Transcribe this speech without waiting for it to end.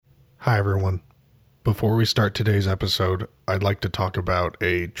Hi, everyone. Before we start today's episode, I'd like to talk about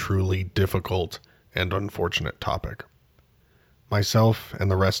a truly difficult and unfortunate topic. Myself and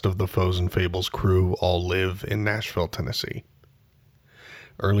the rest of the Foes and Fables crew all live in Nashville, Tennessee.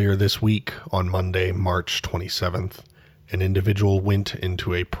 Earlier this week, on Monday, March 27th, an individual went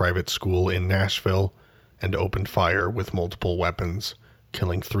into a private school in Nashville and opened fire with multiple weapons,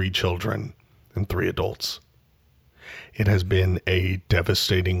 killing 3 children and 3 adults. It has been a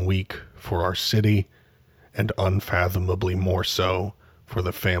devastating week for our city, and unfathomably more so for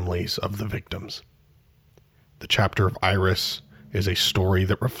the families of the victims. The chapter of Iris is a story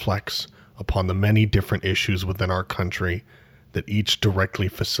that reflects upon the many different issues within our country that each directly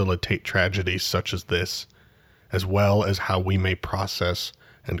facilitate tragedies such as this, as well as how we may process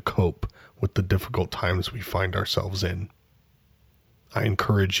and cope with the difficult times we find ourselves in. I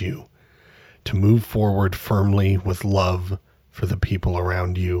encourage you to move forward firmly with love for the people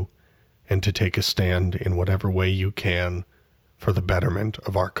around you and to take a stand in whatever way you can for the betterment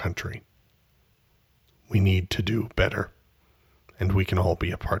of our country. We need to do better, and we can all be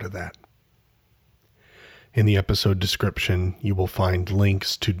a part of that. In the episode description, you will find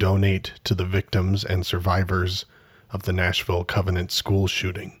links to donate to the victims and survivors of the Nashville Covenant school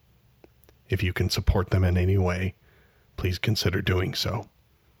shooting. If you can support them in any way, please consider doing so.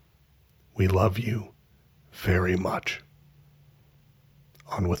 We love you very much.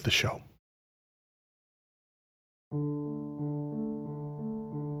 On with the show.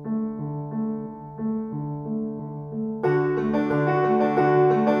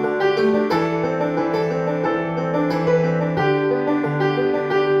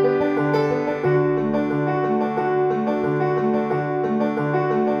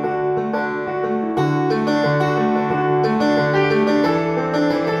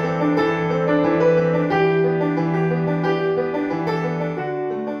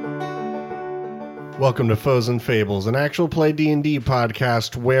 Welcome to Foes and Fables, an actual play D&D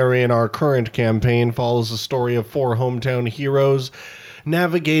podcast wherein our current campaign follows the story of 4 hometown heroes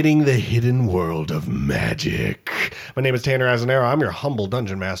navigating the hidden world of magic. My name is Tanner Azanero. I'm your humble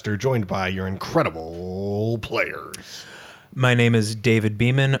dungeon master, joined by your incredible players. My name is David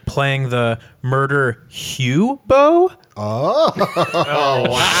Beeman, playing the murder Hugo. Oh,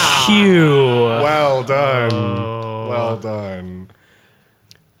 wow. Hugh. Well done. Well done.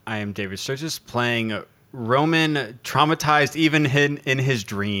 I am David Sturgis, playing Roman, traumatized even in his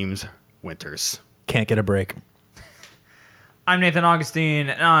dreams, Winters. Can't get a break. I'm Nathan Augustine,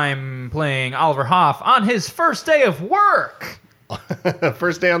 and I'm playing Oliver Hoff on his first day of work.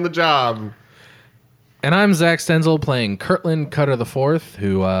 First day on the job. And I'm Zach Stenzel, playing Kirtland Cutter IV,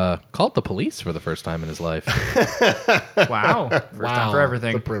 who called the police for the first time in his life. Wow. First time for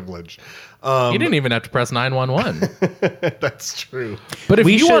everything. The privilege. You didn't even have to press 911. That's true. But if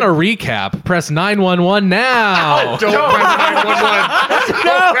you want a recap, press 911 now. Don't press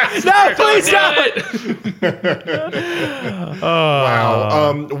 911. No, please stop it.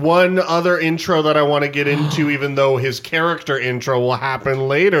 Wow. One other intro that I want to get into, even though his character intro will happen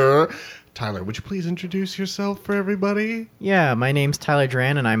later. Tyler, would you please introduce yourself for everybody? Yeah, my name's Tyler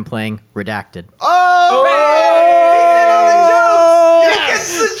Duran, and I'm playing Redacted.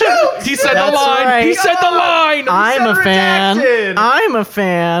 He said That's the line. right. He said the line. I'm a fan. Redacted. I'm a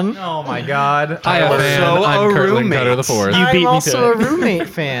fan. Oh my god. I am a fan. Also I'm a Kirtland roommate. Cutter IV. You beat me I'm also to a it. roommate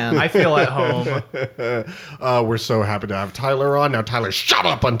fan. I feel at home. We're so happy to have Tyler on. Now, Tyler, shut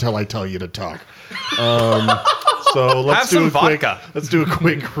up until I tell you to talk. So let's Have do some a quick. vodka. Let's do a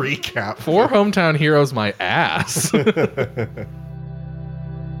quick recap. 4 hometown heroes, my ass.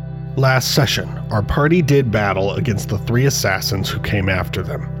 Last session, our party did battle against the 3 assassins who came after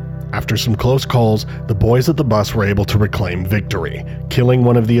them. After some close calls, the boys at the bus were able to reclaim victory, killing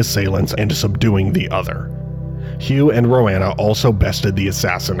one of the assailants and subduing the other. Hugh and Roanna also bested the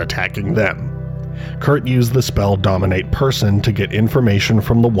assassin attacking them. Kurt used the spell Dominate Person to get information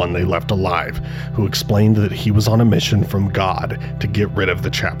from the one they left alive, who explained that he was on a mission from God to get rid of the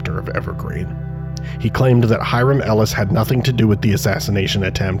chapter of Evergreen. He claimed that Hiram Ellis had nothing to do with the assassination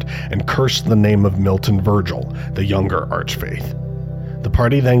attempt and cursed the name of Milton Virgil, the younger Archfaith. The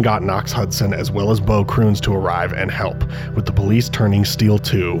party then got Knox Hudson as well as Bo Kroons to arrive and help, with the police turning Steel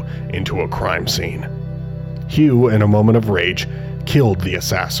 2 into a crime scene. Hugh, in a moment of rage, killed the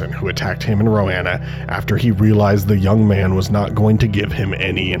assassin who attacked him and Roanna after he realized the young man was not going to give him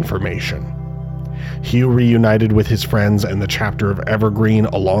any information. Hugh reunited with his friends, and the chapter of Evergreen,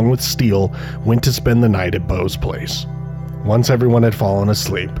 along with Steel, went to spend the night at Bo's place. Once everyone had fallen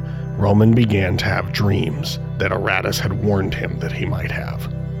asleep, Roman began to have dreams that Aratus had warned him that he might have.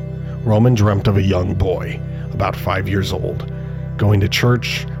 Roman dreamt of a young boy, about 5 years old, going to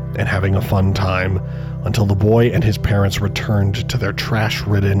church, and having a fun time until the boy and his parents returned to their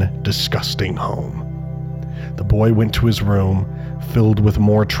trash-ridden, disgusting home. The boy went to his room, filled with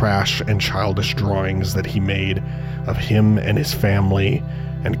more trash and childish drawings that he made of him and his family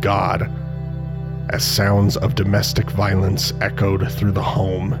and God, as sounds of domestic violence echoed through the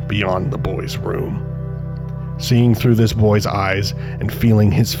home beyond the boy's room. Seeing through this boy's eyes and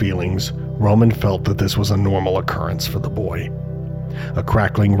feeling his feelings, Roman felt that this was a normal occurrence for the boy. A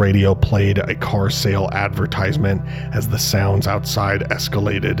crackling radio played a car sale advertisement as the sounds outside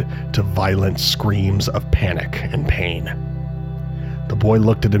escalated to violent screams of panic and pain. The boy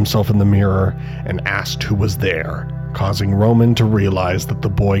looked at himself in the mirror and asked who was there, causing Roman to realize that the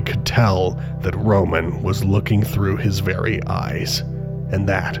boy could tell that Roman was looking through his very eyes. And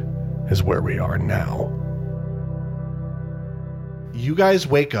that is where we are now. You guys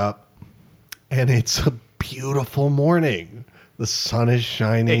wake up, and it's a beautiful morning. The sun is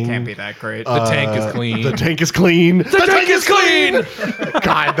shining. It can't be that great. The tank is clean. The tank is clean. The tank is clean!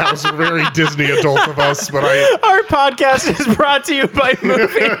 God, that was very Disney adult of us, but Our podcast is brought to you by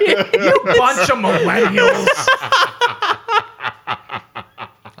Movie. You bunch of millennials.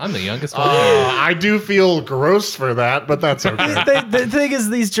 I'm the youngest one here. I do feel gross for that, but that's okay. The thing is,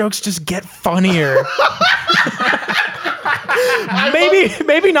 these jokes just get funnier.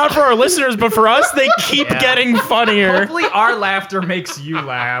 maybe not for our listeners, but for us, they keep getting funnier. Hopefully, our laughter makes you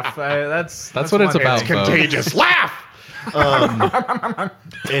laugh. That's what it's about. It's contagious. Laugh!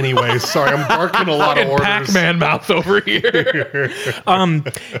 Anyway, sorry, I'm barking a lot of orders. Pac-Man mouth over here.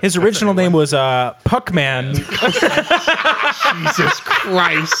 His original name was Puckman. Jesus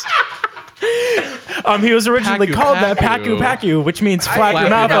Christ. He was originally called that Paku. Paku, which means flap your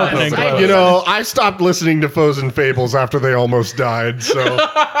flap mouth your mouth open and open. close. You know, I stopped listening to Foes and Fables after they almost died, so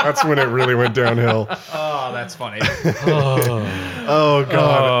that's when it really went downhill. Oh, that's funny. Oh,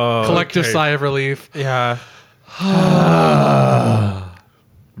 God. Collective Okay. sigh of relief. Yeah.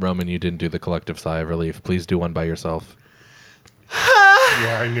 Roman, you didn't do the collective sigh of relief. Please do one by yourself.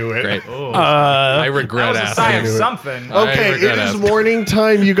 Yeah, I knew it. Great. I regret That was a sign asking. of something. I Okay, it regret is asking. morning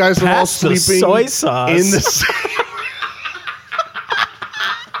time. You guys are all Pass the sleeping soy sauce. in the...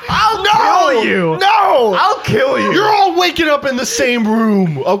 Kill you. No! I'll kill you. You're all waking up in the same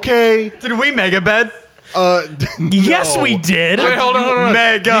room, okay? Did we make a bed? Yes, we did. Wait, hold on.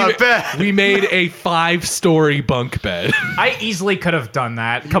 Mega bed. We made a 5-story bunk bed. I easily could have done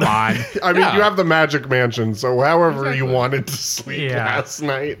that. Come on. I mean, Yeah. you have the Magic Mansion, so however you wanted to sleep Yeah. last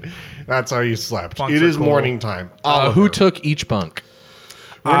night, that's how you slept. Bunks It are is cool. morning time. Who Oliver. took each bunk?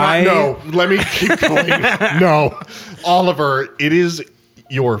 No, let me keep going. No. Oliver, it is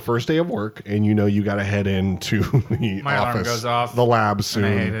your first day of work, and you know you got to head into the My alarm office, goes off, the lab And soon.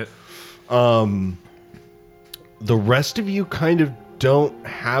 I hate it. The rest of you kind of don't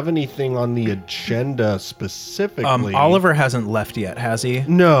have anything on the agenda specifically. Oliver hasn't left yet, has he?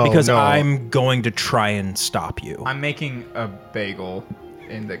 No, Because no. I'm going to try and stop you. I'm making a bagel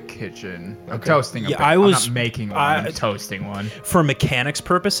in the kitchen. I'm toasting a Yeah, bagel. I was- I'm not making one. I- I'm toasting one. For mechanics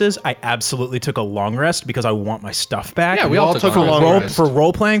purposes, I absolutely took a long rest because I want my stuff back. Yeah, we all took a long role, rest. For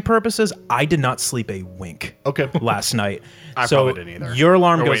role-playing purposes, I did not sleep a wink Okay. last night. I so probably didn't either. your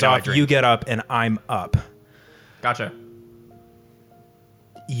alarm Or wait, goes no, I off, drink. you get up, and I'm up. Gotcha.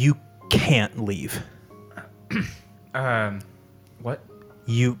 You can't leave. What?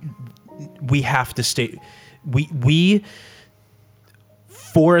 We have to stay. We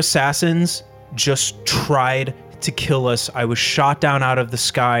 4 assassins just tried to kill us. I was shot down out of the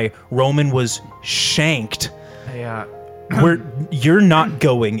sky. Roman was shanked. Yeah. You're not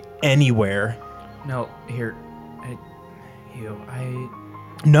going anywhere. No. Here.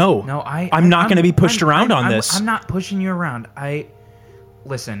 No. No. I'm not going to be pushed around on this. I'm not pushing you around.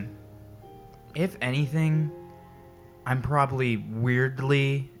 Listen. If anything, I'm probably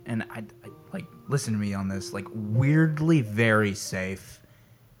weirdly, and I like listen to me on this, like weirdly very safe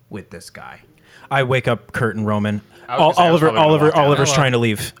with this guy. I wake up Kurt and Roman. I was gonna say, I was probably gonna walk down. Oliver's trying to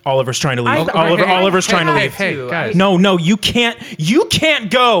leave. Oliver's trying to leave. I- Oliver's trying to I leave. have to. guys. No, you can't. You can't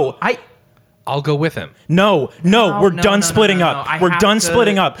go. I'll go with him. No, we're done splitting up. I We're have done to-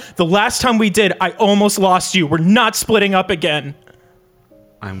 splitting up. The last time we did, I almost lost you. We're not splitting up again.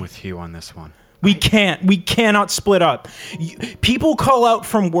 I'm with you on this one. We can't. We cannot split up. People call out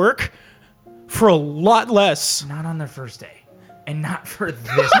from work for a lot less. Not on their first day, and not for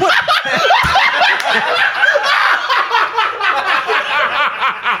this.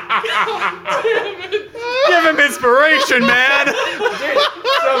 Give him inspiration, man.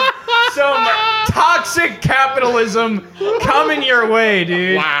 Some toxic capitalism coming your way,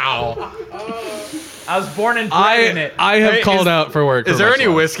 dude. Wow. I was born and bred in it. I have Hey, called out for work. Is for there much any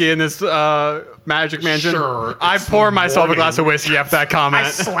less. whiskey in this Magic Mansion? Sure, I it's pour the myself a morning. glass of whiskey after that I comment.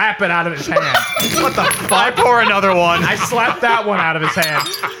 slap it out of his hand. I pour another one. I slapped that one out of his hand.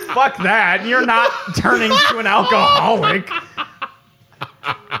 Fuck that. You're not turning to an alcoholic.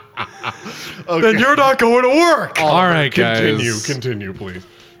 Then you're not going to work. All right, guys. Continue, please.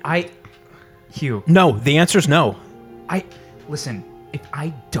 Hugh, No, the answer's no. listen, if I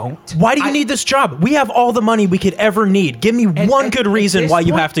don't. Why do you need this job? We have all the money we could ever need. Give me one good reason why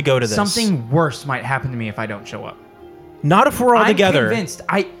you have to go to this. Something worse might happen to me if I don't show up. Not if we're all I'm together. convinced.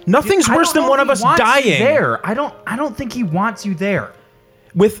 Nothing's I worse don't than know one if of he us wants you dying. there. I don't think he wants you there.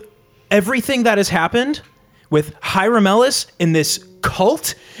 With everything that has happened, with Hiram Ellis in this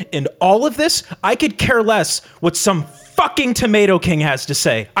cult and all of this, I could care less what some fucking Tomato King has to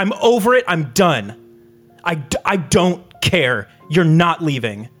say. I'm over it. I'm done. I don't care. You're not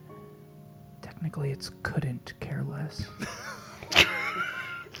leaving. Technically, it's couldn't care less.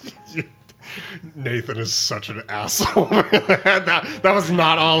 Nathan is such an asshole. that was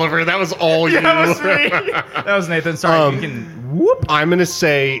not Oliver. That was all you. That was me. That was Nathan. Sorry. You can whoop. I'm gonna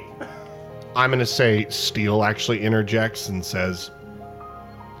say Steele actually interjects and says,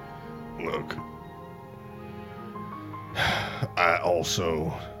 "Look, I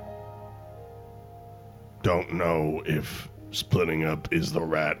also don't know if splitting up is the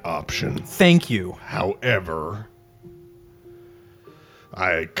right option. Thank you. However,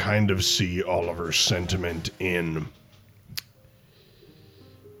 I kind of see Oliver's sentiment in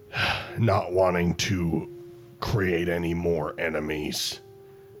not wanting to create any more enemies.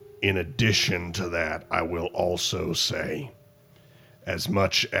 In addition to that, I will also say, as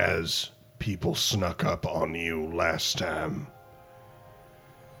much as people snuck up on you last time,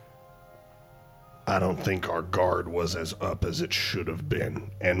 I don't think our guard was as up as it should have been,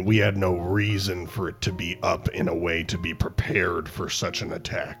 and we had no reason for it to be up in a way to be prepared for such an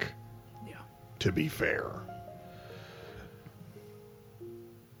attack. Yeah. To be fair.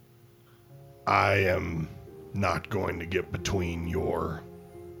 I am not going to get between your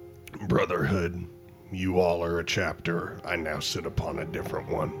brotherhood. You all are a chapter. I now sit upon a different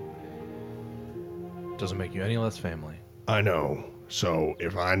one. Doesn't make you any less family. I know. So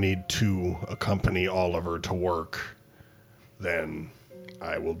if I need to accompany Oliver to work, then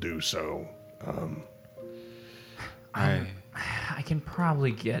I will do so. I can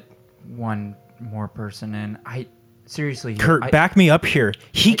probably get one more person in. Seriously, Kurt, back me up here.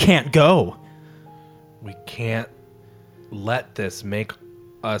 He can't go. We can't let this make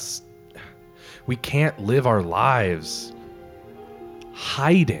us. We can't live our lives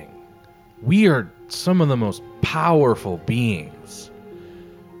hiding. We are some of the most powerful beings,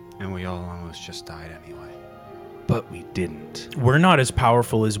 And we all almost just died anyway. but we didn't. We're not as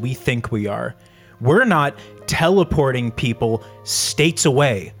powerful as we think we are. We're not teleporting people states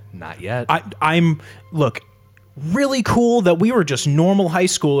away. Not yet. Look, really cool that we were just normal high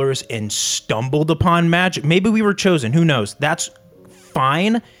schoolers and stumbled upon magic. Maybe we were chosen. Who knows? That's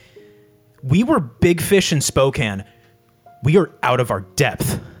fine. We were big fish in Spokane. We are out of our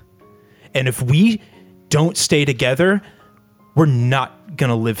depth. And if we don't stay together, we're not going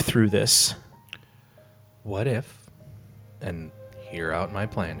to live through this. What if, and hear out my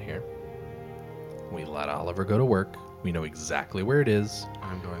plan here, we let Oliver go to work. We know exactly where it is.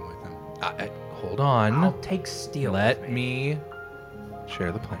 I'm going with him. Hold on. I'll take Steel. Let me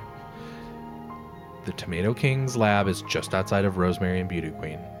share the plan. The Tomato King's lab is just outside of Rosemary and Beauty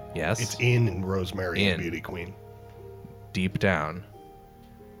Queen. Yes? It's in Rosemary and In. Beauty Queen. Deep down.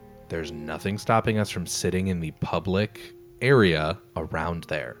 There's nothing stopping us from sitting in the public area around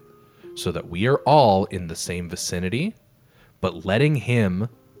there so that we are all in the same vicinity, but letting him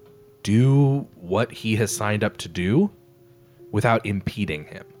do what he has signed up to do without impeding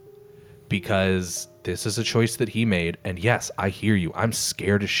him. Because this is a choice that he made, and yes, I hear you. I'm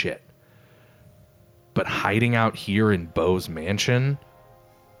scared as shit. But hiding out here in Bo's mansion,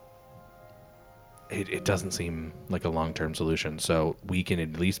 it doesn't seem like a long-term solution. So we can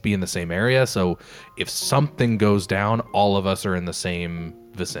at least be in the same area. So if something goes down, all of us are in the same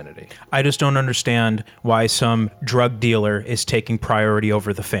vicinity. I just don't understand why some drug dealer is taking priority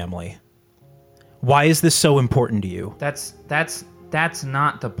over the family. Why is this so important to you? That's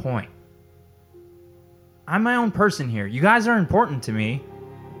not the point. I'm my own person here. You guys are important to me.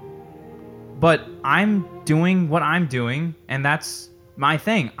 But I'm doing what I'm doing, and that's my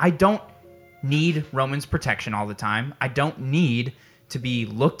thing. I don't need Roman's protection all the time. I don't need to be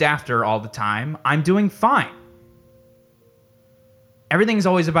looked after all the time. I'm doing fine. Everything's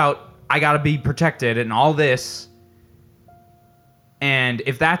always about, I gotta be protected and all this. And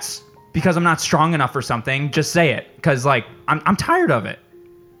if that's because I'm not strong enough or something, just say it. Because, like, I'm tired of it.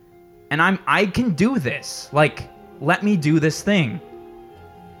 And I can do this. Like, let me do this thing.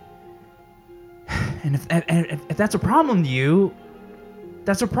 And if that's a problem to you,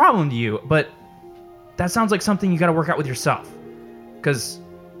 that's a problem to you. But that sounds like something you got to work out with yourself. Because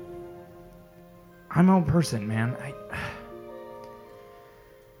I'm my own person, man.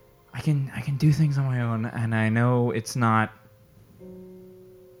 I can do things on my own, and I know it's not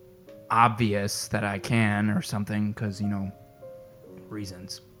obvious that I can or something because, you know,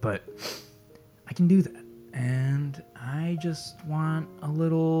 reasons. But I can do that. And I just want a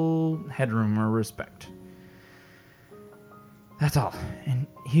little headroom or respect. That's all. And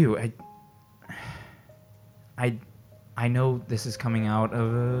Hugh, I know this is coming out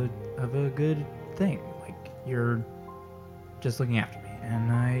of a good thing. Like, you're just looking after me,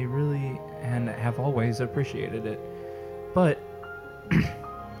 and I really and have always appreciated it. But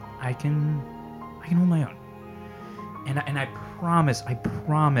I can hold my own. And I promise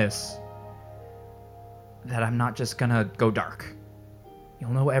that I'm not just gonna go dark.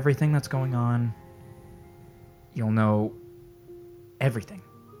 You'll know everything that's going on. You'll know everything.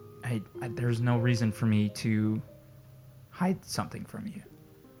 There's no reason for me to hide something from you.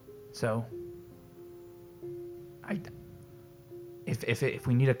 So, if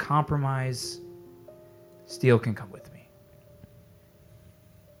we need a compromise, Steel can come with me.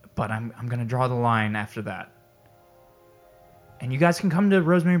 But I'm gonna draw the line after that. And you guys can come to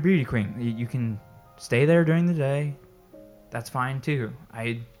Rosemary Beauty Queen. You can stay there during the day. That's fine too.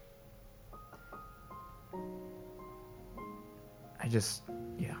 I just,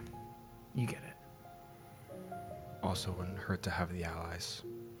 yeah, you get it. Also, wouldn't hurt to have the allies.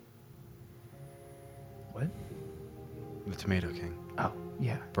 What? The Tomato King. Oh,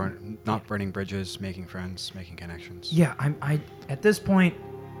 yeah. Not burning bridges, making friends, making connections. Yeah, I at this point,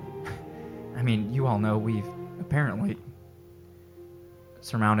 I mean, you all know we've apparently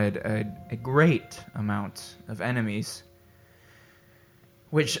surmounted a great amount of enemies,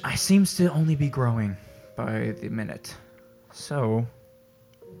 which seems to only be growing by the minute. So,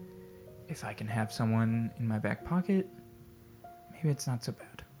 if I can have someone in my back pocket, maybe it's not so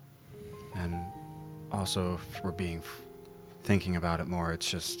bad. And also, if we're thinking about it more, it's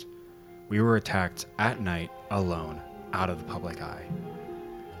just, we were attacked at night, alone, out of the public eye.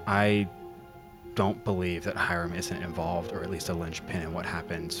 I don't believe that Hiram isn't involved, or at least a linchpin in what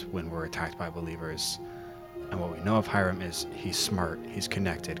happens when we're attacked by believers. And what we know of Hiram is he's smart, he's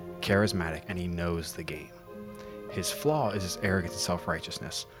connected, charismatic, and he knows the game. His flaw is his arrogance and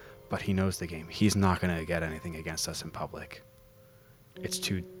self-righteousness, but he knows the game. He's not going to get anything against us in public. It's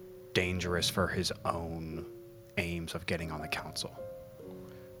too dangerous for his own aims of getting on the council.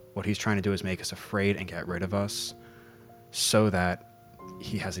 What he's trying to do is make us afraid and get rid of us so that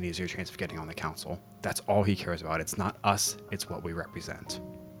he has an easier chance of getting on the council. That's all he cares about. It's not us, it's what we represent.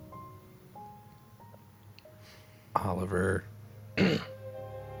 Oliver,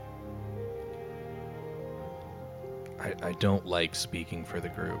 I don't like speaking for the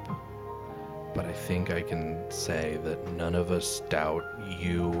group, but I think I can say that none of us doubt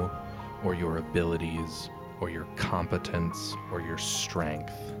you or your abilities or your competence or your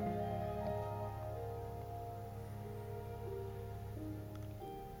strength.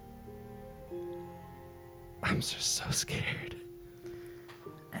 I'm just so scared.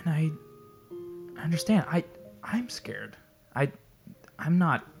 And I understand. I'm scared. I'm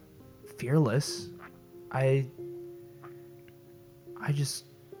not fearless. I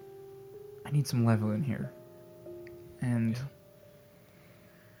need some level in here. And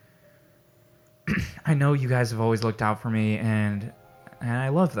I know you guys have always looked out for me, and I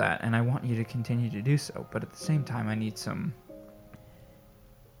love that, and I want you to continue to do so. But at the same time, I need some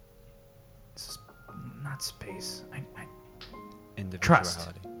not space. Trust.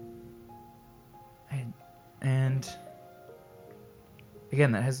 And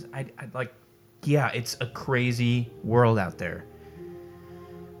again, that has I like, yeah, it's a crazy world out there.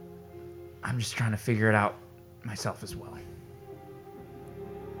 I'm just trying to figure it out myself as well.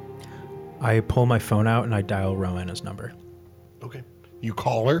 I pull my phone out and I dial Rowanna's number. Okay. You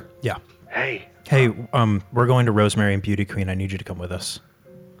call her? Yeah. Hey. Hey, we're going to Rosemary and Beauty Queen. I need you to come with us.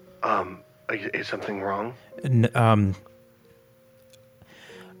 Is something wrong?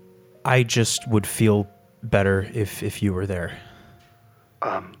 I just would feel better if you were there.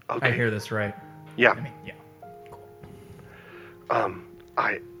 Okay. I hear this right. Yeah. I mean,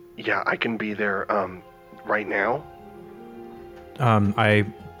 yeah. I can be there, right now. I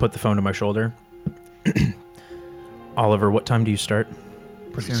put the phone to my shoulder. Oliver, what time do you start?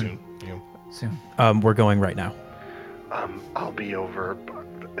 Pretty soon. Yeah. Soon. We're going right now. I'll be over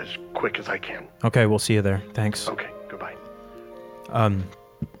as quick as I can. Okay, we'll see you there. Thanks. Okay, goodbye. All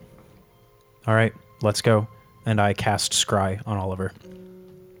right, let's go. And I cast Scry on Oliver.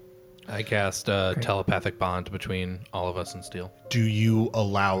 I cast a telepathic bond between all of us and Steel. Do you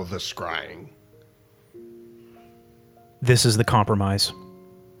allow the scrying? This is the compromise.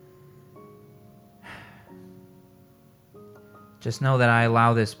 Just know that I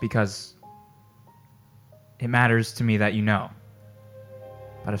allow this because it matters to me that you know.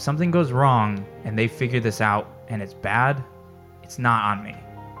 But if something goes wrong and they figure this out and it's bad, it's not on me.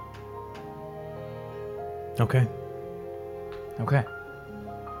 Okay. Okay.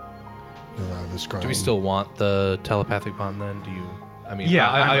 You allow the scrying. Do we still want the telepathic bond then? Do you? I mean, Yeah,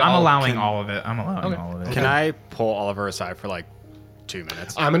 I'm I'll- allowing can- all of it. I'm allowing all of it. Can I pull Oliver aside for like 2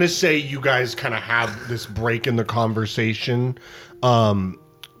 minutes? I'm gonna say you guys kind of have this break in the conversation, and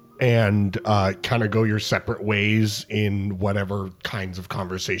kind of go your separate ways in whatever kinds of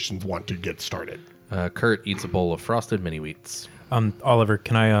conversations want to get started. Kurt eats a bowl of frosted mini wheats. Oliver,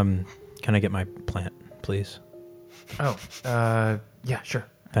 can I get my plant, please? Oh, yeah, sure.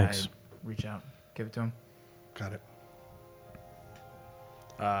 Thanks. I reach out, give it to him. Got it.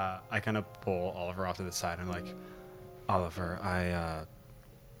 I kind of pull Oliver off to the side. I'm like, Oliver,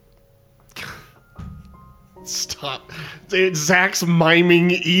 Stop. Zach's miming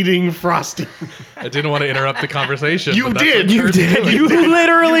eating frosting. I didn't want to interrupt the conversation. You but that's did. what You Kurt's did. doing. You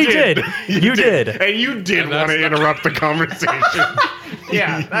literally did. You did. And you did And want that's to not- interrupt the conversation.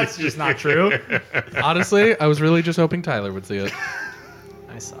 Yeah, that's just not true. Honestly, I was really just hoping Tyler would see it.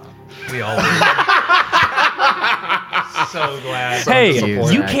 I saw. We all. So glad. Hey,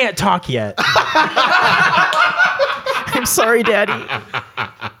 disappointing. you can't talk yet. I'm sorry, Daddy.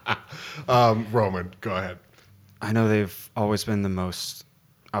 Roman, go ahead. I know they've always been the most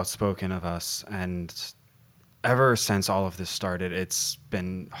outspoken of us, and ever since all of this started, it's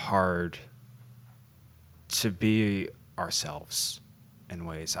been hard to be ourselves in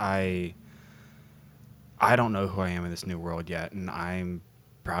ways. I don't know who I am in this new world yet, and I'm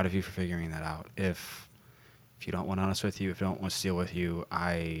proud of you for figuring that out. If you don't want honest with you, if you don't want to deal with you,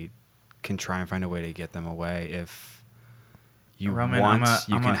 I can try and find a way to get them away. If you Roman, want,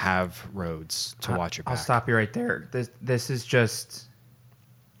 you I'm can a- have roads to watch your back. I'll stop you right there. This is just,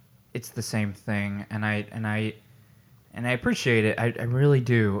 it's the same thing, and I appreciate it. I really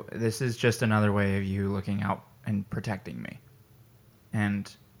do. This is just another way of you looking out and protecting me,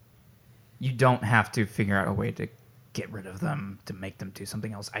 and you don't have to figure out a way to get rid of them to make them do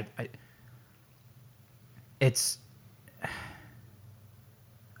something else. It's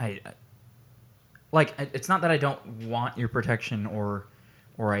it's not that I don't want your protection or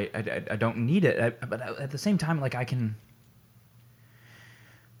I don't need it, but at the same time, like I can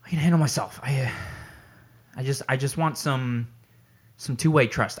handle myself. I just want some two-way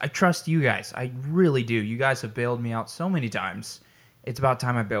trust. I trust you guys. I really do. You guys have bailed me out so many times. It's about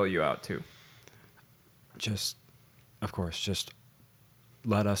time I bail you out too. Of course, just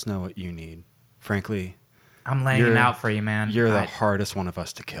let us know what you need. Frankly, I'm laying it You're- out for you, man. you're the I- hardest one of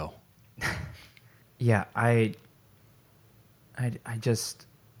us to kill. Yeah, I just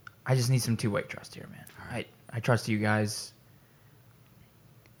need some two-way trust here, man. I trust you guys,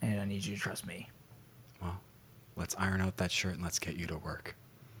 and I need you to trust me. Well, let's iron out that shirt and let's get you to work.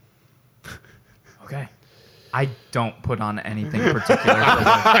 Okay. I don't put on anything particular.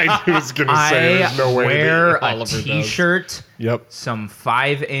 I was gonna say there's no way wear that a Oliver does. t-shirt, Yep. some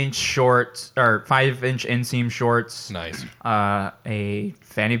 5-inch shorts or 5-inch inseam shorts, Nice. a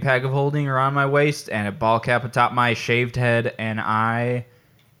fanny pack of holding around my waist, and a ball cap atop my shaved head, and I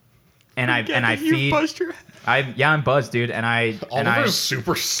feed. I'm buzzed, dude, and I Oliver's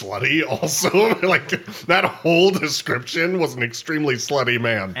super slutty. Also, like that whole description was an extremely slutty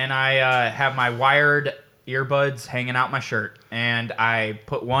man. and I have my wired earbuds hanging out my shirt, and I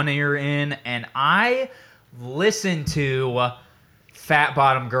put one ear in, and I listen to "Fat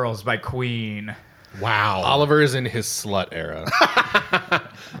Bottom Girls" by Queen. Wow. Oliver is in his slut era.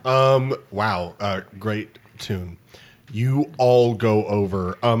 Wow. Great tune. You all go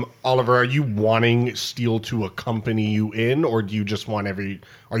over. Oliver, are you wanting Steel to accompany you in, or do you just want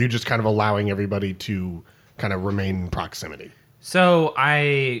are you just kind of allowing everybody to kind of remain in proximity? So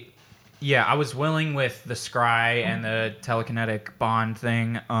I was willing with the scry and the telekinetic bond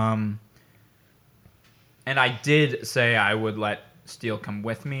thing. And I did say I would let Steel come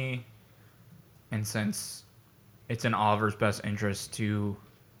with me. And since it's in Oliver's best interest to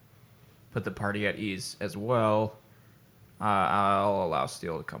put the party at ease as well, I'll allow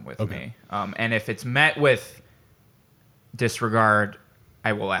Steel to come with me. And if it's met with disregard,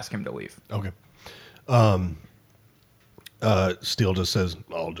 I will ask him to leave. Okay. Steele just says,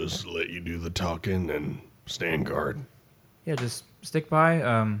 I'll just let you do the talking and stand guard. Yeah, just stick by.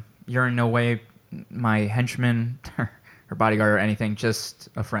 You're in no way my henchman or bodyguard or anything. Just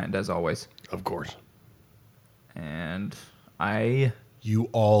a friend, as always. Of course. And You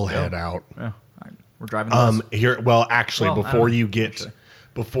all head out. we're driving. The bus. Here, well, actually, Well, before you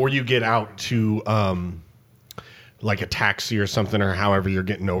actually. get out to like a taxi or something, or however you're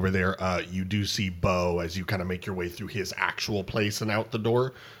getting over there, you do see Bo as you kind of make your way through his actual place and out the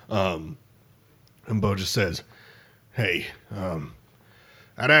door. And Bo just says, "Hey,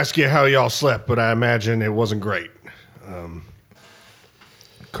 I'd ask you how y'all slept, but I imagine it wasn't great."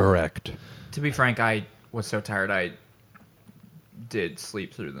 Correct. To be frank, I was so tired I did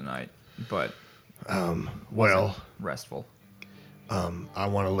sleep through the night, but Well, restful. I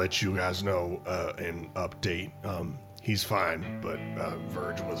want to let you guys know an update. He's fine, but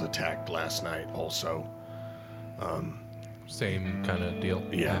Verge was attacked last night also. Same kind of deal.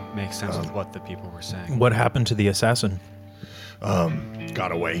 Yeah, That makes sense with what the people were saying. What happened to the assassin?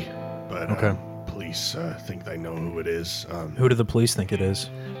 got away, but Okay. police think they know who it is. Who do the police think it is?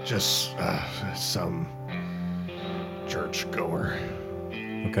 Just some church goer.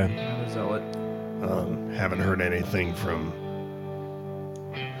 Okay. Another zealot. Haven't heard anything from.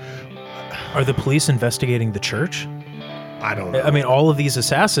 Are the police investigating the church? I don't know. I mean, all of these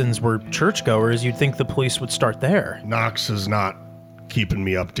assassins were churchgoers. You'd think the police would start there. Knox is not keeping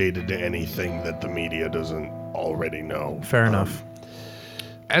me updated to anything that the media doesn't already know. Fair enough.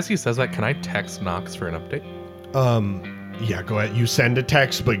 As he says that, can I text Knox for an update? Yeah, go ahead. You send a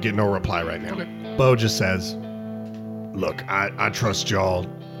text, but get no reply right now. Okay. Bo just says, "Look, I trust y'all.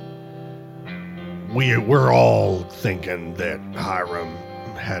 We're all thinking that Hiram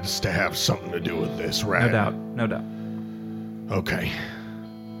has to have something to do with this, right?" No doubt. No doubt. Okay.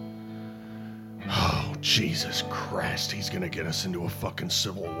 Oh, Jesus Christ. He's going to get us into a fucking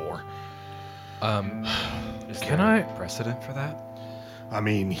civil war. Is Can there I- precedent for that? I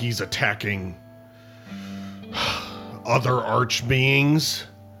mean, he's attacking other archbeings,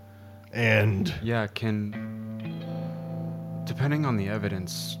 and Yeah, depending on the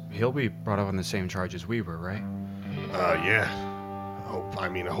evidence, he'll be brought up on the same charges we were, right? yeah.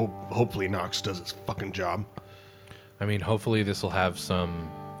 Hopefully Knox does his fucking job. I mean, hopefully this will have some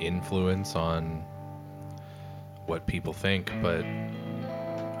influence on what people think, but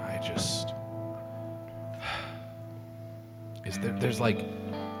I just... Is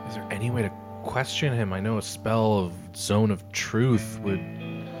there any way to question him? I know a spell of Zone of Truth would...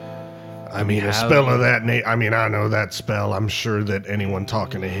 I mean, a have- spell of that I know that spell. I'm sure that anyone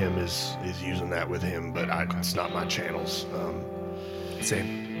talking to him is using that with him, but it's not my channels.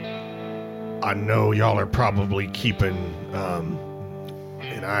 Same. I know y'all are probably keeping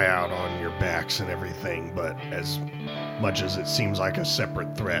an eye out on your backs and everything, but as much as it seems like a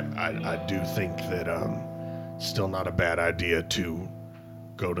separate threat, I do think that still not a bad idea to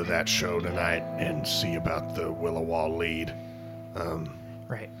go to that show tonight and see about the Willowall lead.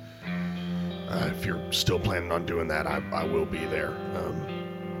 Right. If you're still planning on doing that, I will be there. I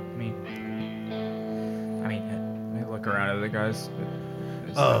mean, let me look around at the guys.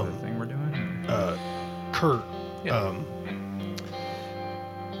 Is that the thing we're doing? Kurt, Yeah.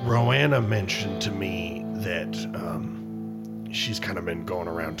 Roanna mentioned to me that she's kind of been going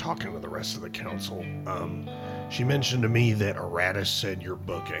around talking to the rest of the council. She mentioned to me that Aratus said your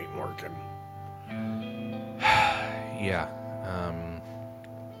book ain't working. Yeah.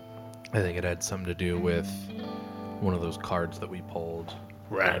 I think it had something to do with one of those cards that we pulled.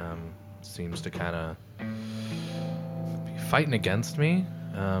 Right. Seems to kind of be fighting against me,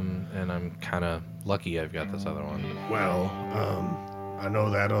 and I'm kind of lucky I've got this other one. Well, I know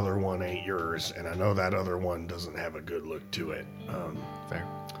that other one ain't yours, and I know that other one doesn't have a good look to it. Fair.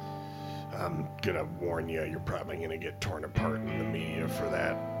 I'm gonna warn you, you're probably gonna get torn apart in the media for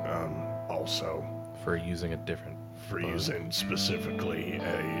that. Also, For using a different... for using specifically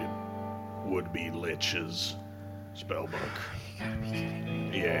a would-be lich's spellbook. You gotta be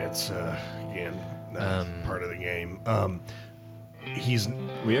kidding me. Yeah, it's again that's part of the game.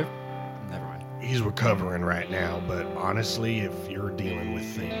 We have? Never mind. He's recovering right now, but honestly, if you're dealing with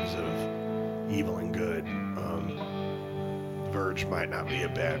things of evil and good, Verge might not be a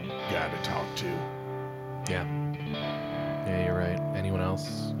bad guy to talk to. Yeah. Yeah, you're right. Anyone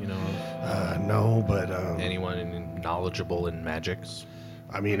else, you know, No, but anyone knowledgeable in magics?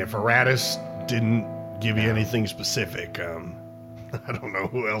 I mean, if Aratus didn't give you anything specific, I don't know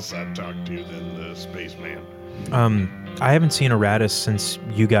who else I'd talk to than the spaceman. I haven't seen Aratus since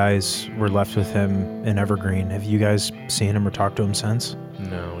you guys were left with him in Evergreen. Have you guys seen him or talked to him since?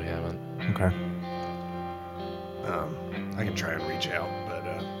 No, we haven't. Okay. I can try and reach out, but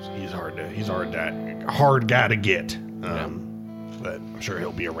he's hard guy to get. But I'm sure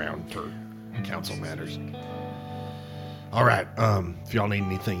he'll be around for council matters. All right. If y'all need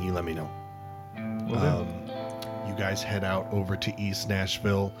anything, you let me know. You guys head out over to East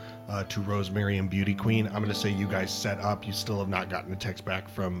Nashville to Rosemary and Beauty Queen. I'm going to say you guys set up. You still have not gotten a text back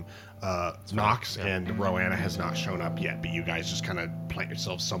from Knox, and Roanna has not shown up yet, but you guys just kind of plant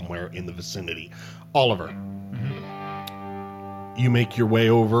yourselves somewhere in the vicinity. Oliver, you make your way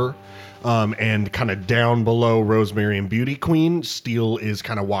over, and kind of down below Rosemary and Beauty Queen, Steele is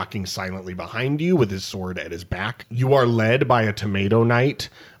kind of walking silently behind you with his sword at his back. You are led by a Tomato Knight,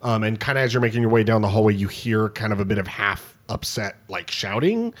 and kind of as you're making your way down the hallway, you hear kind of a bit of half upset, like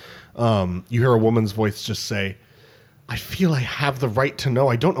shouting. You hear a woman's voice just say, "I feel I have the right to know.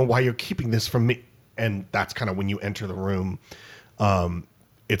 I don't know why you're keeping this from me." And that's kind of when you enter the room.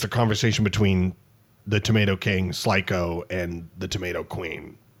 It's a conversation between the Tomato King, Slyko, and the Tomato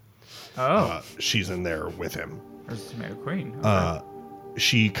Queen. Oh. She's in there with him. There's the Tomato Queen.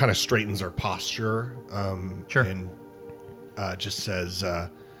 She kind of straightens her posture. Sure. And just says,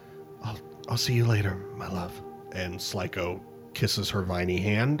 I'll see you later, my love. And Slyko kisses her viney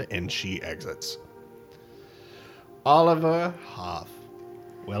hand, and she exits. Oliver Hoff,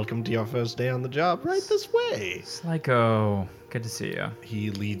 welcome to your first day on the job. Right this way. Slyko, good to see you. He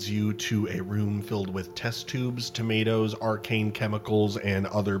leads you to a room filled with test tubes, tomatoes, arcane chemicals, and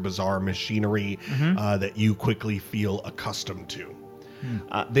other bizarre machinery that you quickly feel accustomed to.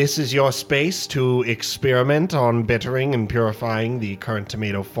 This is your space to experiment on bettering and purifying the current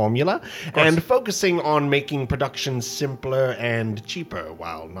tomato formula and focusing on making production simpler and cheaper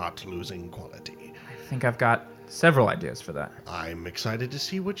while not losing quality. I think I've got several ideas for that. I'm excited to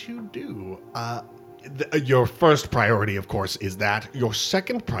see what you do. Your first priority, of course, is that. Your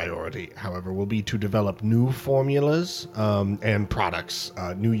second priority, however, will be to develop new formulas and products,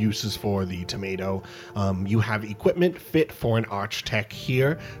 new uses for the tomato. You have equipment fit for an archtech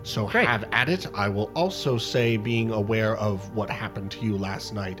here, so Great. have at it. I will also say, being aware of what happened to you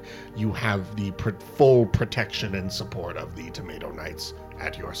last night, you have the full protection and support of the Tomato Knights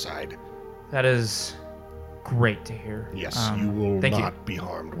at your side. That is great to hear. Yes, you will thank not be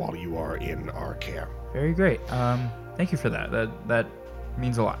harmed while you are in our care. Very great. Thank you for that. That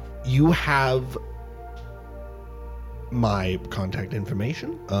means a lot. You have my contact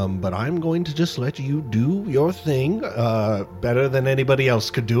information, but I'm going to just let you do your thing better than anybody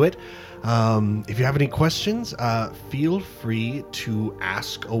else could do it. If you have any questions, feel free to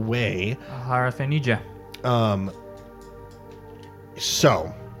ask away. I'll hire if I need you.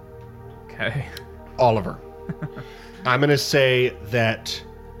 So, Okay. Oliver, I'm going to say that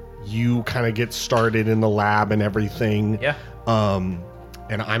you kind of get started in the lab and everything. Yeah.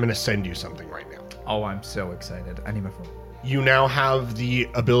 And I'm going to send you something right now. Oh, I'm so excited. I need my phone. You now have the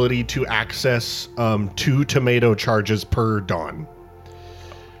ability to access 2 tomato charges per dawn.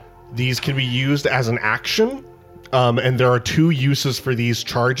 These can be used as an action, and there are 2 uses for these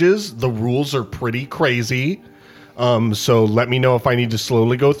charges. The rules are pretty crazy, so let me know if I need to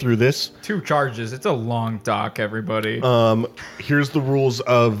slowly go through this. 2 charges. It's a long doc, everybody. Here's the rules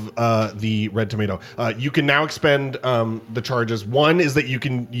of the red tomato. You can now expend the charges. One is that you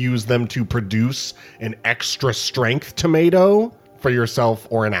can use them to produce an extra strength tomato for yourself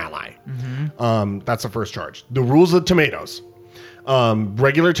or an ally. That's the first charge. The rules of tomatoes.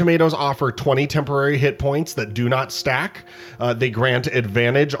 Regular tomatoes offer 20 temporary hit points that do not stack. They grant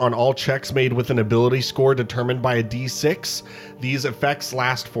advantage on all checks made with an ability score determined by a D6. These effects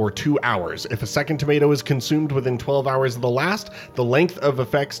last for 2 hours. If a second tomato is consumed within 12 hours of the last, the length of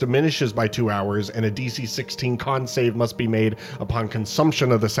effects diminishes by 2 hours, and a DC 16 con save must be made upon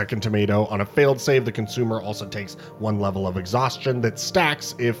consumption of the second tomato. On a failed save, the consumer also takes 1 level of exhaustion that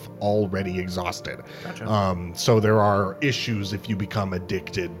stacks if already exhausted. Gotcha. So there are issues if you become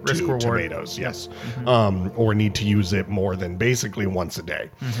addicted Risk to reward. tomatoes, yes, or need to use it more than basically once a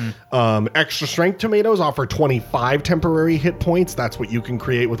day. Extra strength tomatoes offer 25 temporary hit points. That's what you can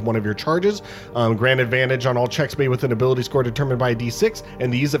create with one of your charges. Grant advantage on all checks made with an ability score determined by a D6,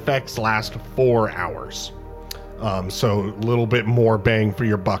 and these effects last 4 hours. So a little bit more bang for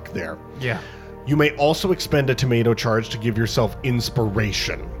your buck there. Yeah. You may also expend a tomato charge to give yourself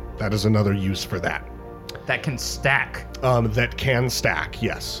inspiration. That is another use for that. That can stack. That can stack,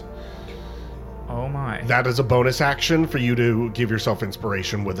 yes. Oh my. That is a bonus action for you to give yourself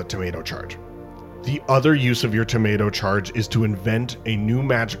inspiration with a tomato charge. The other use of your tomato charge is to invent a new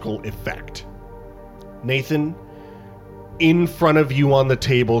magical effect. Nathan, in front of you on the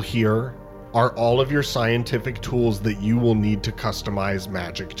table here are all of your scientific tools that you will need to customize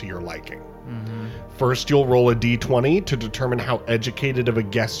magic to your liking. First, you'll roll a d20 to determine how educated of a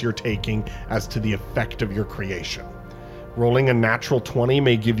guess you're taking as to the effect of your creation. Rolling a natural 20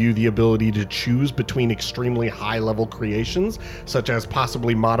 may give you the ability to choose between extremely high-level creations, such as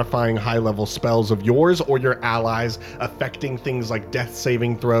possibly modifying high-level spells of yours or your allies, affecting things like death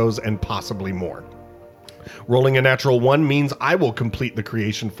saving throws, and possibly more. Rolling a natural 1 means I will complete the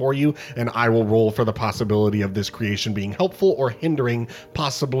creation for you, and I will roll for the possibility of this creation being helpful or hindering,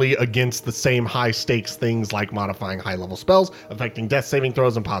 possibly against the same high-stakes things like modifying high-level spells, affecting death saving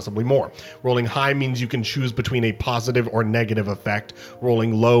throws, and possibly more. Rolling high means you can choose between a positive or negative effect.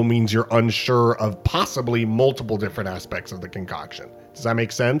 Rolling low means you're unsure of possibly multiple different aspects of the concoction. Does that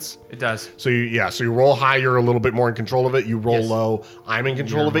make sense? It does. So you roll high, you're a little bit more in control of it. You roll Yes. low, I'm in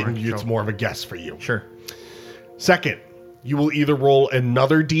control You're of it, more and in it's control. more of a guess for you. Sure. Second, you will either roll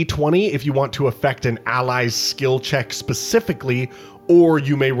another d20 if you want to affect an ally's skill check specifically, or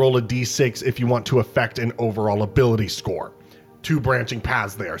you may roll a d6 if you want to affect an overall ability score. Two branching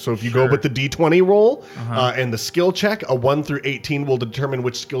paths there. So if you go with the d20 roll and the skill check, a 1 through 18 will determine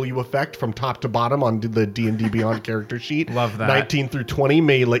which skill you affect from top to bottom on the D&D Beyond character sheet. Love that. 19 through 20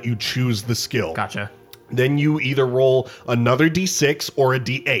 may let you choose the skill. Gotcha. Then you either roll another d6 or a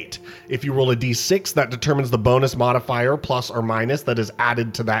d8. If you roll a d6, that determines the bonus modifier, plus or minus, that is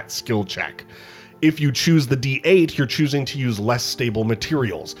added to that skill check. If you choose the d8, you're choosing to use less stable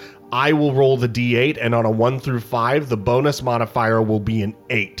materials. I will roll the d8, and on a 1 through 5, the bonus modifier will be an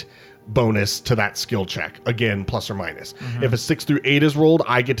 8 bonus to that skill check. Again, plus or minus. If a 6 through 8 is rolled,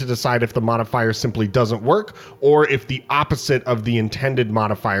 I get to decide if the modifier simply doesn't work or if the opposite of the intended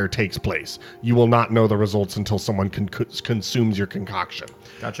modifier takes place. You will not know the results until someone consumes your concoction.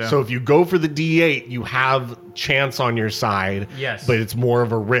 Gotcha. So if you go for the d8, you have chance on your side. Yes. But it's more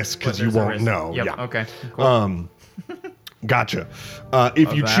of a risk because you There's a won't risk. know. Yep. Yeah. Okay. Cool. Gotcha.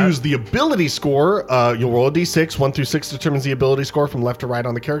 If you that. choose the ability score, you'll roll a d6. 1 through 6 determines the ability score from left to right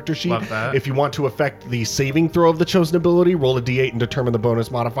on the character sheet. Love that. If you want to affect the saving throw of the chosen ability, roll a d8 and determine the bonus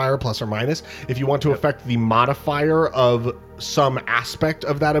modifier, plus or minus. If you want to affect the modifier of some aspect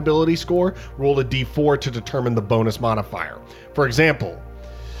of that ability score, roll a d4 to determine the bonus modifier. For example,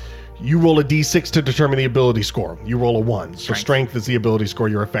 you roll a d6 to determine the ability score. You roll a 1. So strength is the ability score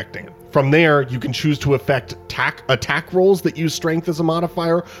you're affecting. From there, you can choose to affect attack rolls that use strength as a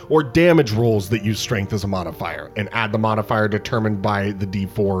modifier or damage rolls that use strength as a modifier, and add the modifier determined by the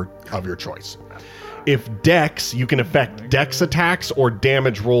d4 of your choice. If dex, you can affect dex attacks or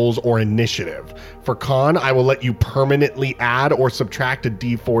damage rolls or initiative. For con, I will let you permanently add or subtract a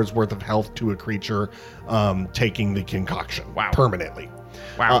d4's worth of health to a creature taking the concoction. Wow. Permanently.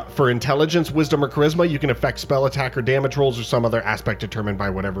 Wow. For intelligence, wisdom, or charisma, you can affect spell attack or damage rolls or some other aspect determined by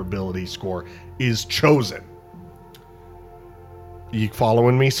whatever ability score is chosen. You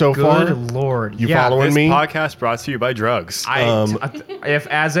following me so far? Good lord. You Yeah, following This me? podcast brought to you by drugs.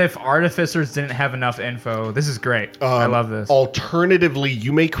 If artificers didn't have enough info, this is great. I love this. Alternatively,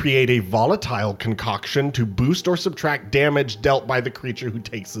 you may create a volatile concoction to boost or subtract damage dealt by the creature who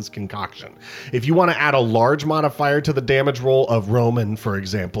takes this concoction. If you want to add a large modifier to the damage roll of Roman, for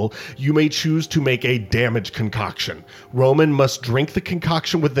example, you may choose to make a damage concoction. Roman must drink the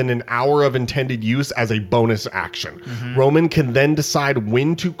concoction within an hour of intended use as a bonus action. Roman can then decide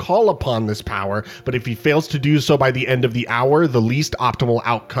when to call upon this power, but if he fails to do so by the end of the hour, the least optimal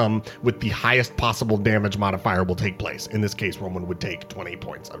outcome with the highest possible damage modifier will take place. In this case, Roman would take 20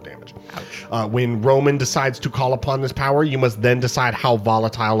 points of damage. When Roman decides to call upon this power, you must then decide how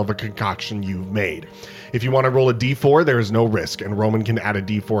volatile of a concoction you've made. If you want to roll a d4, there is no risk, and Roman can add a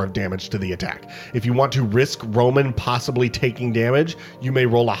d4 of damage to the attack. If you want to risk Roman possibly taking damage, you may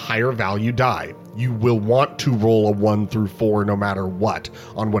roll a higher value die. You will want to roll a 1 through 4 no matter what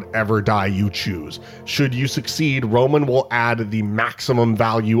on whatever die you choose. Should you succeed, Roman will add the maximum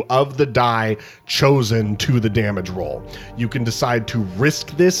value of the die chosen to the damage roll. You can decide to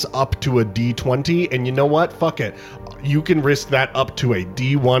risk this up to a d20, and you know what? Fuck it. You can risk that up to a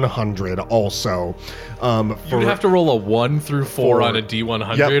D100 also. You'd have to roll a 1 through 4 on a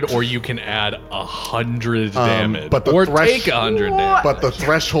D100, Yep. or you can add 100 damage, but the or thresh- take 100 damage. But the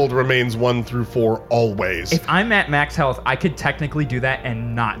threshold remains 1 through 4 always. If I'm at max health, I could technically do that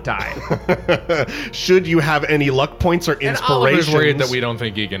and not die. Should you have any luck points or And Oliver's inspirations, worried that we don't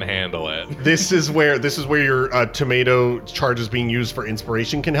think he can handle it. this is where your tomato charges being used for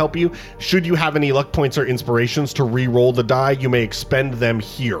inspiration can help you. Should you have any luck points or inspirations to re-roll the die, you may expend them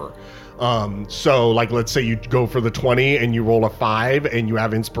here. So like let's say you go for the 20 and you roll a 5 and you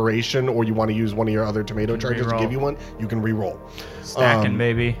have inspiration, or you want to use one of your other tomato charges to re-roll. give you one, you can re-roll. Stacking,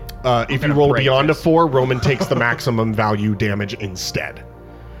 baby. If you gonna roll break beyond this. a 4, Roman takes the maximum value damage instead.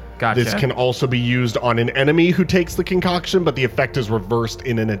 Gotcha. This can also be used on an enemy who takes the concoction, but the effect is reversed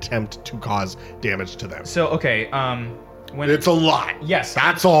in an attempt to cause damage to them. So okay, when It's a lot. Yes.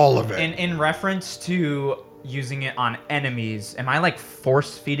 That's all of it. in reference to using it on enemies, am I like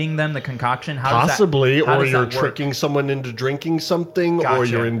force feeding them the concoction? Possibly, how or does you're that work? tricking someone into drinking something, or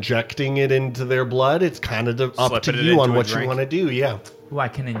Gotcha. you're injecting it into their blood. It's kind of up Slipping to it you into on a what you drink. want to do. Yeah. Ooh, I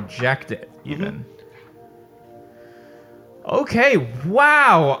can inject it even. Mm-hmm. Okay,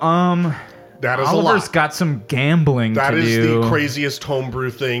 wow. That is Oliver's a lot. got some gambling That to is do. the craziest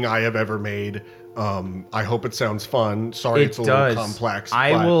homebrew thing I have ever made. I hope it sounds fun. Sorry, It it's a does. little complex.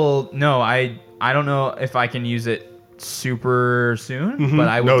 I but will. No, I don't know if I can use it super soon, but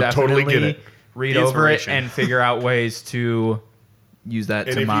I will Mm-hmm. No, definitely totally get it. read The over it inspiration. and figure out ways to use that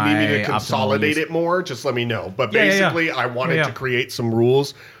And to if my you need me to optimal consolidate use. it more, just let me know. But Yeah, yeah, yeah. basically, I wanted Yeah, yeah. to create some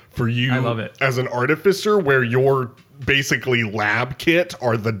rules for you I love it. as an artificer where your basically lab kit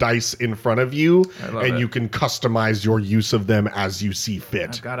are the dice in front of you, I love and it. you can customize your use of them as you see fit.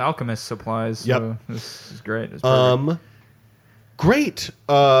 I've got alchemist supplies. Yep. So this is great. It's perfect. Great.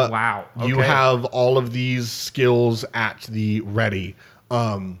 Wow. You okay. have all of these skills at the ready.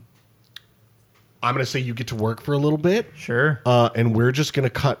 I'm going to say you get to work for a little bit. Sure. And we're just going to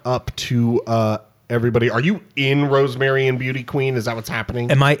cut up to everybody. Are you in Rosemary and Beauty Queen? Is that what's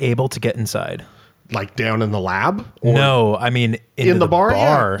happening? Am I able to get inside? Like down in the lab? Or No, I mean into In the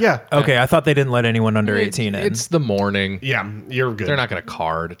bar? Yeah. Okay, I thought they didn't let anyone under 18 in. It's the morning. Yeah, you're good. They're not going to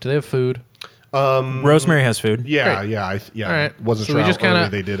card. Do they have food? Rosemary has food. Yeah, Great. yeah, All right. Wasn't So sure we just how early kinda-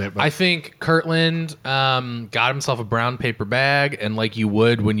 they did it, but I think Kirtland got himself a brown paper bag, and like you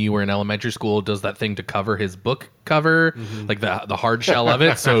would when you were in elementary school, does that thing to cover his book cover, Mm-hmm. like the hard shell of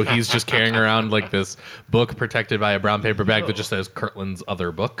it. So he's just carrying around like this book protected by a brown paper bag that just says Kirtland's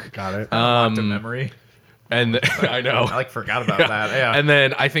other book. got it. Locked in memory. And I know. I like forgot about that. Yeah. And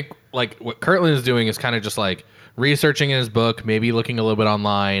then I think like what Kirtland is doing is kind of just like researching in his book, maybe looking a little bit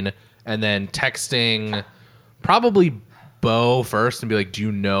online, and then texting probably Bo first and be like, "Do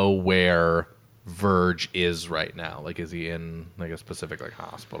you know where Verge is right now? Like, is he in like a specific like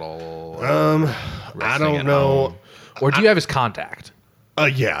hospital? I resting don't at know. home? Or do you have his contact?"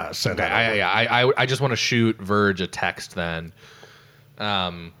 Yeah, send Okay, that. I just want to shoot Verge a text then,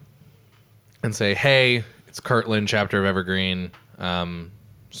 and say, "Hey, it's Kirtland, chapter of Evergreen.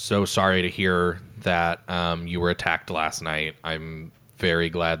 So sorry to hear that you were attacked last night. I'm very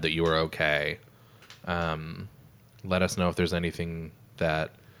glad that you were okay. Let us know if there's anything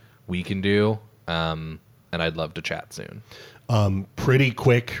that we can do, and I'd love to chat soon." Pretty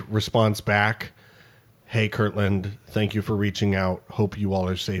quick response back. Hey, Kirtland, thank you for reaching out. Hope you all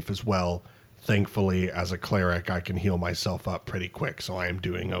are safe as well. Thankfully, as a cleric, I can heal myself up pretty quick, so I am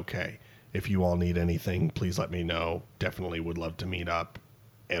doing okay. If you all need anything, please let me know. Definitely would love to meet up.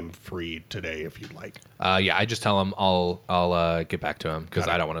 Am free today if you'd like. Yeah, I just tell him I'll get back to him because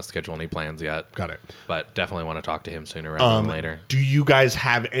Got it. I don't want to schedule any plans yet. Got it. But definitely want to talk to him sooner rather than later. Do you guys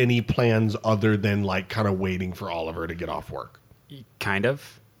have any plans other than like kind of waiting for Oliver to get off work? Kind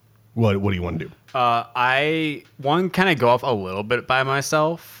of. What do you want to do? I kind of go off a little bit by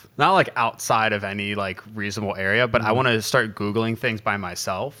myself, not like outside of any like reasonable area, but I want to start Googling things by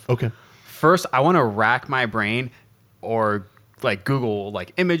myself. Okay. First, I want to rack my brain or like Google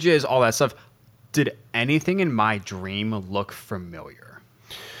like images, all that stuff. Did anything in my dream look familiar?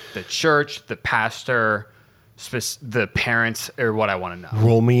 The church, the pastor, the parents, or what I want to know.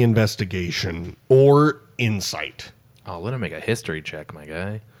 Roll me investigation or insight. Oh, let him make a history check, my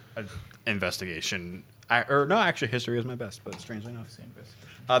guy. Investigation. Actually, history is my best, but strangely enough.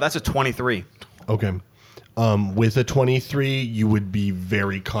 That's a 23. Okay. With a 23, you would be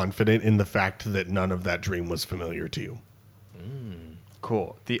very confident in the fact that none of that dream was familiar to you.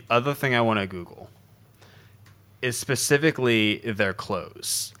 Cool. The other thing I want to Google is specifically their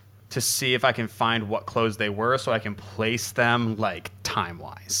clothes to see if I can find what clothes they were so I can place them like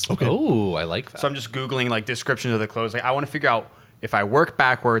time-wise. Okay. Oh, I like that. So I'm just Googling like descriptions of the clothes. Like I want to figure out if I work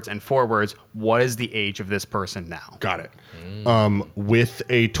backwards and forwards, what is the age of this person now? Got it. With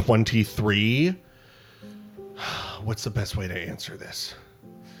a 23, what's the best way to answer this?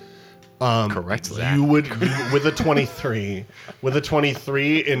 Correctly. You would with a 23. With a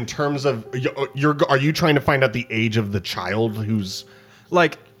 23, in terms of are you trying to find out the age of the child who's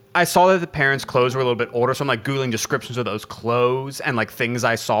Like I saw that the parents' clothes were a little bit older, so I'm like Googling descriptions of those clothes and like things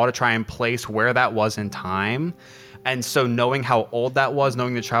I saw to try and place where that was in time. And so knowing how old that was,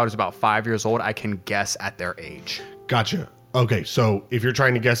 knowing the child is about 5 years old, I can guess at their age. Gotcha. Okay, so if you're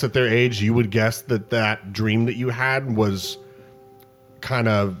trying to guess at their age, you would guess that dream that you had was kind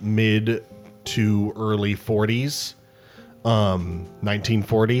of mid to early 40s.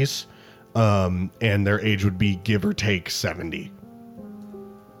 1940s, and their age would be give or take 70.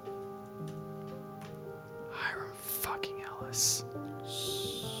 Hiram fucking Ellis.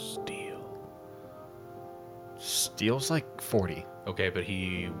 Steele's like 40. Okay, but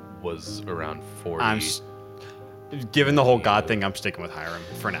he was around 40. Given the whole God thing, I'm sticking with Hiram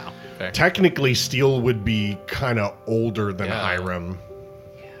for now. Fair. Technically, Steele would be kind of older than Yeah. Hiram.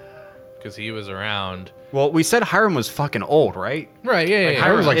 Because he was around. Well, we said Hiram was fucking old, right? Right, yeah.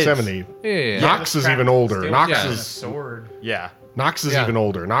 Hiram's like is. 70. Yeah. Knox is even older. Still Knox got a is sword. Yeah. Knox is Yeah. even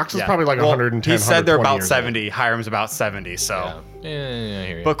older. Knox is Yeah. probably like Well, 110. He said they're 120 about years 70. Hiram's about 70, so. Yeah, I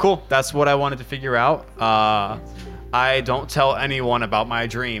hear you. But cool. That's what I wanted to figure out. I don't tell anyone about my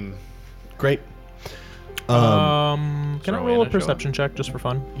dream. old. Great. Can I Throw roll a in a show. perception check just for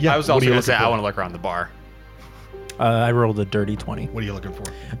fun? Yeah. I was what also are you going to looking say I for? want to look around the bar. I rolled a dirty 20. What are you looking for?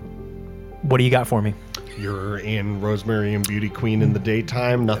 What do you got for me? You're in Rosemary and Beauty Queen in the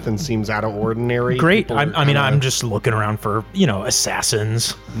daytime. Nothing seems out of ordinary. Great. People are I'm kinda- just looking around for,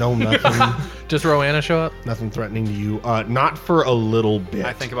 assassins. No, nothing. Does Roanna show up? Nothing threatening to you. Not for a little bit.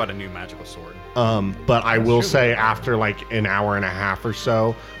 I think about a new magical sword. But I will say after like an hour and a half or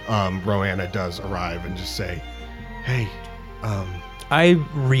so, Roanna does arrive and just say, "Hey, I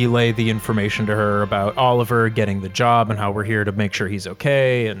relay the information to her about Oliver getting the job and how we're here to make sure he's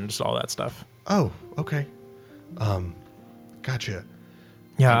okay and just all that stuff. oh, okay, gotcha."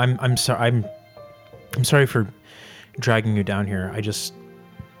 Yeah, I'm sorry. I'm sorry for dragging you down here.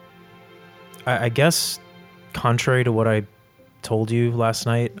 I guess, contrary to what I told you last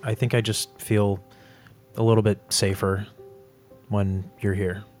night, I think I just feel a little bit safer when you're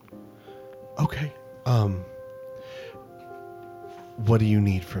here. Okay. What do you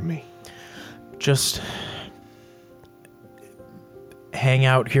need from me? Just hang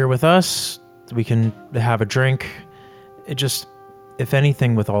out here with us. We can have a drink. If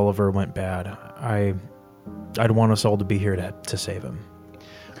anything with Oliver went bad, I'd want us all to be here to save him.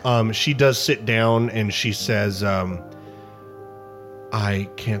 She does sit down and she says, I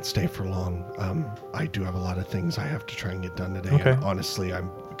can't stay for long. I do have a lot of things I have to try and get done today. Okay. And honestly, I'm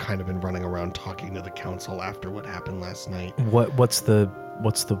kind of been running around talking to the council after what happened last night. What's the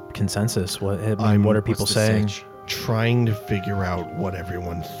consensus? What are people What's the saying? sitch? Trying to figure out what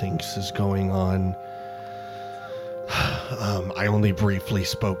everyone thinks is going on. I only briefly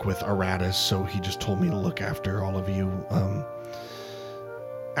spoke with Aratus, so he just told me to look after all of you.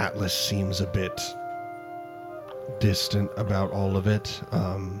 Atlas seems a bit distant about all of it.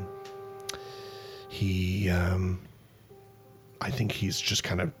 I think he's just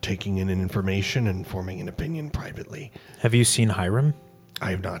kind of taking in information and forming an opinion privately. Have you seen Hiram?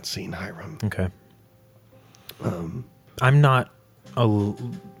 I have not seen Hiram. Okay. We're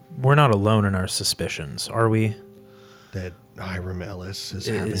not alone in our suspicions, are we? That Hiram Ellis is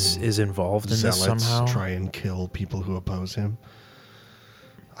having Is involved in this zealots somehow? try and kill people who oppose him.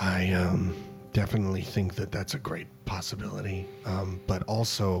 I definitely think that that's a great possibility. But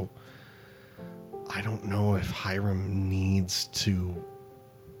also, I don't know if Hiram needs to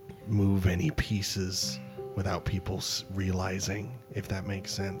move any pieces without people realizing, if that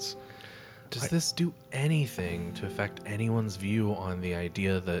makes sense. Does this do anything to affect anyone's view on the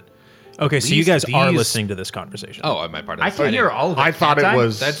idea that... Okay, at so you least guys are these- listening to this conversation. Oh, my part. I can hear all of it. I thought it can't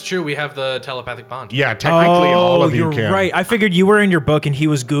was... That's true. We have the telepathic bond. Yeah, technically all of you you're can. right. I figured you were in your book and he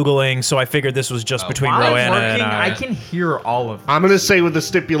was Googling, so I figured this was just between While I'm Roanna working, and I can hear all of it. I'm going to say with the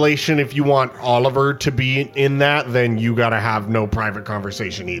stipulation, if you want Oliver to be in that, then you got to have no private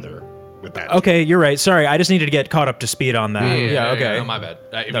conversation either with that. Okay, you're right. Sorry, I just needed to get caught up to speed on that. Yeah, okay. No, my bad.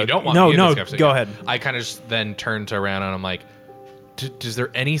 If No, you don't want no, me in no, this conversation, go ahead. I kind of just then turned to Rana and I'm like, is there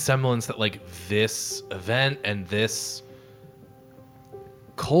any semblance that like this event and this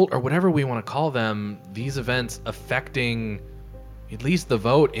cult or whatever we want to call them, these events affecting at least the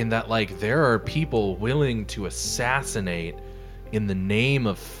vote in that like there are people willing to assassinate in the name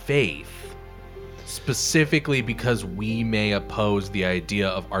of faith, specifically because we may oppose the idea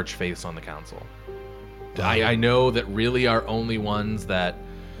of archfaiths on the council. I know that really our only ones that,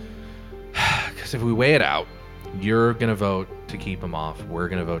 because if we weigh it out, you're going to vote to keep him off. We're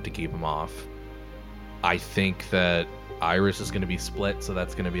going to vote to keep him off. I think that Iris is going to be split, so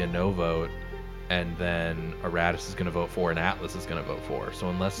that's going to be a no vote. And then Aratus is going to vote for, and Atlas is going to vote for. So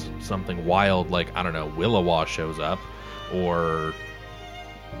unless something wild like, I don't know, Willowaw shows up, or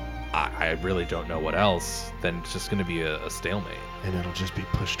I really don't know what else, then it's just going to be a stalemate. And it'll just be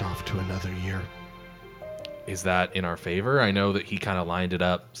pushed off to another year. Is that in our favor? I know that he kind of lined it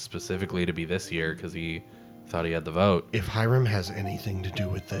up specifically to be this year because he Thought he had the vote. If Hiram has anything to do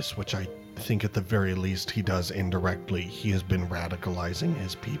with this, which I think at the very least he does indirectly, he has been radicalizing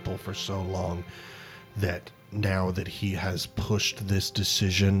his people for so long that now that he has pushed this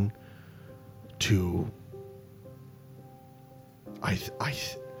decision to... I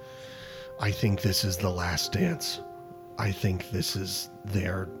think this is the last dance. I think this is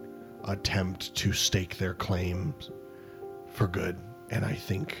their attempt to stake their claims for good. And I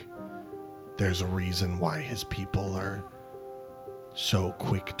think there's a reason why his people are so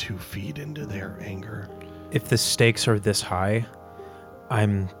quick to feed into their anger. If the stakes are this high,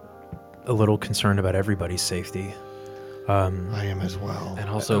 I'm a little concerned about everybody's safety. I am as well. And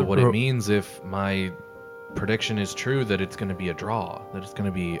also what it means if my prediction is true, that it's going to be a draw, that it's going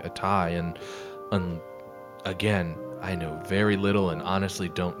to be a tie. And again, I know very little and honestly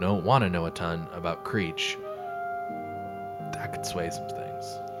want to know a ton about Creech. That could sway some things.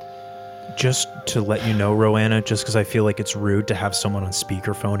 Just to let you know, Roanna, just because I feel like it's rude to have someone on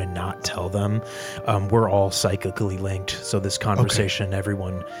speakerphone and not tell them, we're all psychically linked. So this conversation,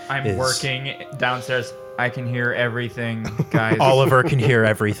 everyone I'm working downstairs. I can hear everything, guys. Oliver can hear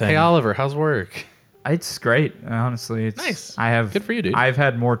everything. Hey, Oliver, how's work? It's great, honestly. It's Nice. Good for you, dude. I've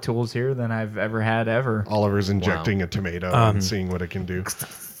had more tools here than I've ever had ever. Oliver's injecting a tomato and seeing what it can do.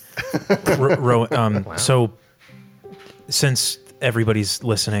 So since everybody's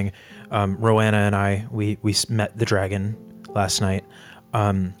listening, Roanna and I, we met the dragon last night.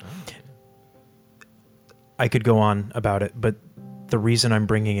 I could go on about it, but the reason I'm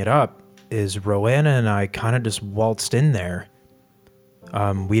bringing it up is Roanna and I kind of just waltzed in there.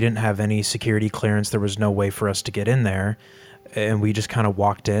 We didn't have any security clearance. There was no way for us to get in there. And we just kind of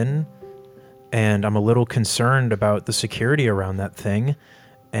walked in. And I'm a little concerned about the security around that thing.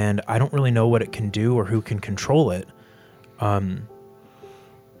 And I don't really know what it can do or who can control it.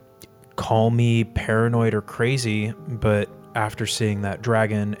 Call me paranoid or crazy, but after seeing that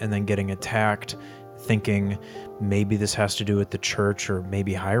dragon and then getting attacked, thinking maybe this has to do with the church or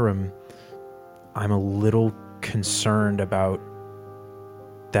maybe Hiram, I'm a little concerned about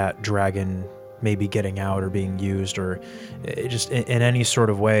that dragon maybe getting out or being used, or just in any sort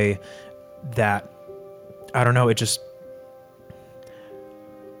of way that, I don't know,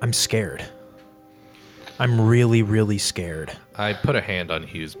 I'm scared. I'm really, really scared. I put a hand on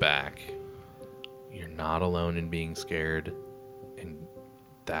Hugh's back. You're not alone in being scared, and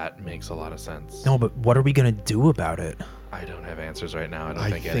that makes a lot of sense. No, but what are we going to do about it? I don't have answers right now. I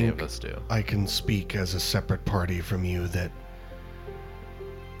don't think any of us do. I can speak as a separate party from you that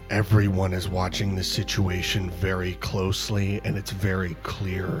everyone is watching the situation very closely, and it's very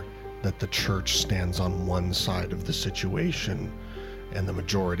clear that the church stands on one side of the situation and the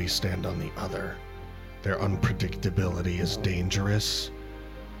majority stand on the other. Their unpredictability is dangerous,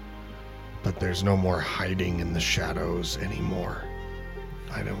 but there's no more hiding in the shadows anymore.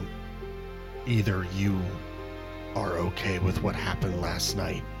 Either you are okay with what happened last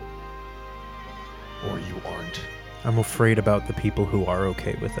night, or you aren't. I'm afraid about the people who are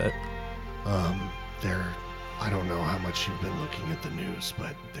okay with it. I don't know how much you've been looking at the news,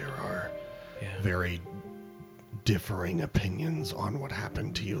 but there are very differing opinions on what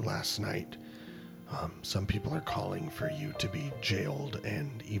happened to you last night. Some people are calling for you to be jailed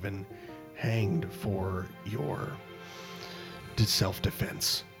and even hanged for your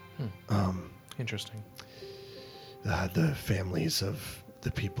self-defense. Interesting. The families of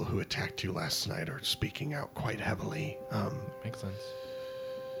the people who attacked you last night are speaking out quite heavily. Makes sense.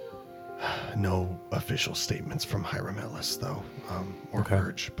 No official statements from Hiram Ellis, though, or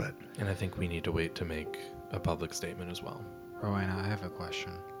Verge, but... And I think we need to wait to make a public statement as well. Rowena, I have a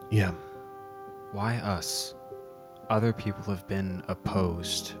question. Yeah. Why us? Other people have been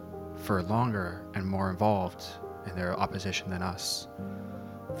opposed for longer and more involved in their opposition than us.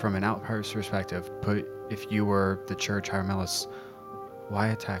 From an outpost perspective, if you were the church, Hiram Ellis, why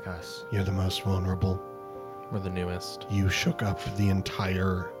attack us? You're the most vulnerable. We're the newest. You shook up the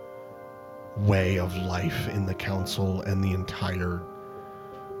entire way of life in the council and the entire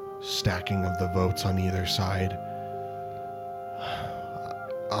stacking of the votes on either side.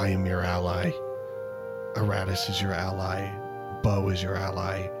 I am your ally. Aratus is your ally. Bo is your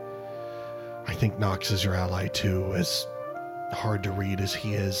ally. I think Nox is your ally too, as hard to read as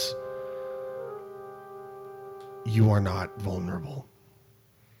he is. You are not vulnerable.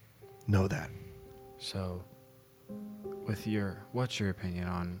 Know that. So, what's your opinion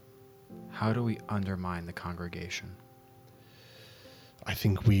on how do we undermine the congregation? I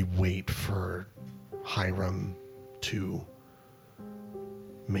think we wait for Hiram to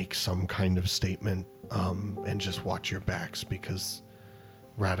make some kind of statement, and just watch your backs, because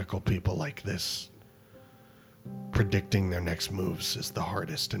radical people like this predicting their next moves is the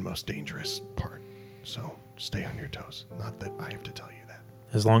hardest and most dangerous part. So stay on your toes. Not that I have to tell you that.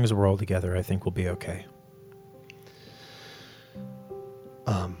 As long as we're all together, I think we'll be okay.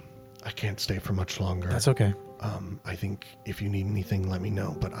 I can't stay for much longer. That's okay. I think if you need anything, let me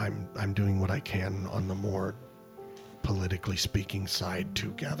know. But I'm doing what I can on the more politically speaking side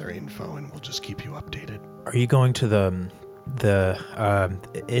to gather info, and we'll just keep you updated. Are you going to the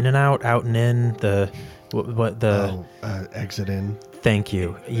in and out and in, Exit in? Thank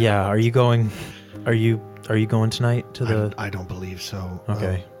you. Yeah, are you going tonight to the I don't believe so.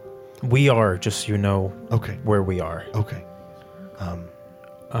 Okay. We are, just so you know Okay. where we are. Okay.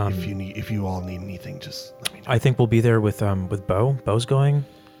 If you all need anything, just let me know. I think we'll be there with Bo. Bo's going.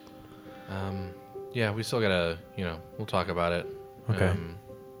 Yeah, we still gotta, we'll talk about it. Okay.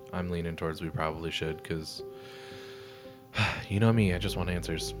 I'm leaning towards we probably should, because you know me, I just want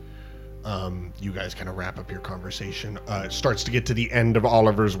answers. You guys kind of wrap up your conversation. It starts to get to the end of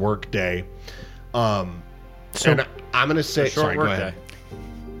Oliver's work day. And I'm going to say... Sorry, go ahead.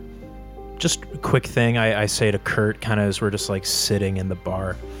 Just a quick thing I say to Kurt, kind of as we're just like sitting in the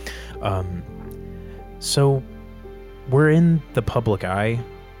bar. So we're in the public eye,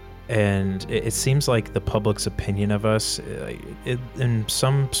 and it seems like the public's opinion of us, in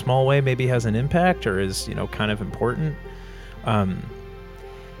some small way, maybe has an impact or is, kind of important.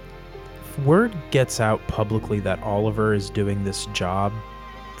 If word gets out publicly that Oliver is doing this job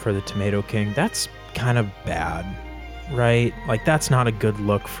for the Tomato King, that's kind of bad. Right? Like, that's not a good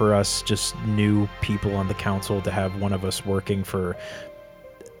look for us, just new people on the council, to have one of us working for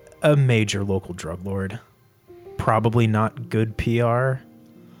a major local drug lord. Probably not good PR.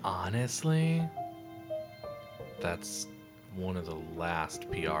 Honestly, that's one of the last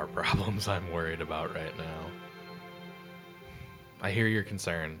PR problems I'm worried about right now. I hear your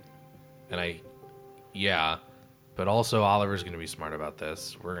concern, and but also Oliver's going to be smart about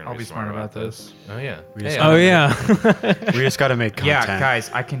this. We're going to be smart about this. Oh, yeah. We just got to make content. Yeah, guys,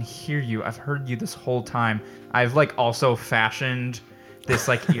 I can hear you. I've heard you this whole time. I've also fashioned this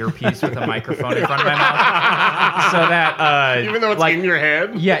earpiece with a microphone in front of my mouth, so that Even though it's in your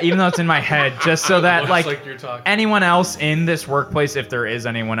head? Yeah, even though it's in my head, just so that like you're talking. anyone else in this workplace, if there is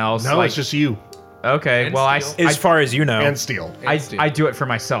anyone else, No, it's just you. okay. And well, Steel. As far as you know. And Steel. I do it for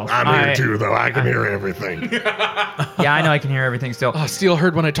myself. I'm here too, though. I can hear everything. Yeah, I know I can hear everything still. Oh, Steele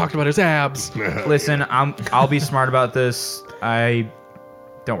heard when I talked about his abs. Listen, I'll be smart about this.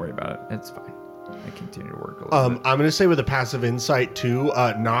 Don't worry about it. It's fine. I continue to work a little bit. I'm going to say with a passive insight, too,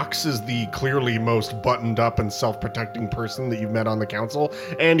 Knox is the clearly most buttoned up and self-protecting person that you've met on the council,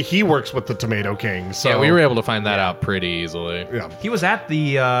 and he works with the Tomato King. So Yeah, we were able to find that out pretty easily. Yeah. He was at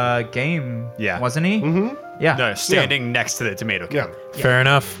the game, wasn't he? Mm-hmm. Yeah. No, standing next to the Tomato King. Yeah.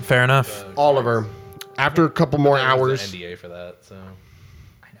 Fair enough. Oliver, after a couple more There was hours, an NDA for that, so.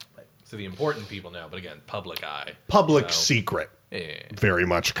 I know, but so the important people know, but again, public eye. public So, secret. Yeah. Very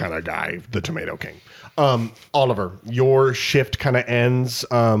much kind of guy, the Tomato King. Oliver, your shift kind of ends,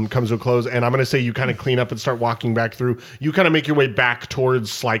 comes to a close, and I'm going to say you kind of clean up and start walking back through. You kind of make your way back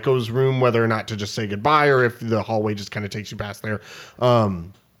towards Slyko's room, whether or not to just say goodbye or if the hallway just kind of takes you past there.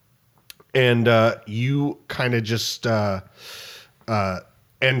 And you kind of just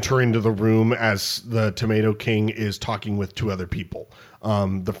enter into the room as the Tomato King is talking with two other people.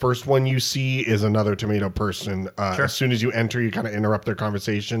 The first one you see is another tomato person. Sure. As soon as you enter, you kind of interrupt their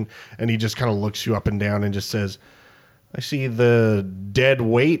conversation, and he just kind of looks you up and down and just says, I see the dead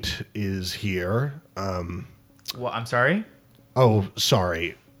weight is here. Well, I'm sorry. Oh,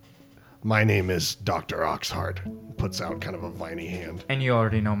 sorry. My name is Dr. Oxhart. Puts out kind of a viney hand. And you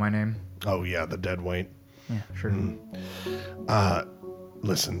already know my name. Oh, yeah, the dead weight. Yeah, sure.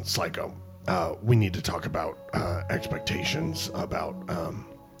 Listen, Slyko, we need to talk about expectations about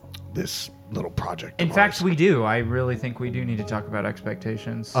this little project. In of fact, ours. we do. I really think we do need to talk about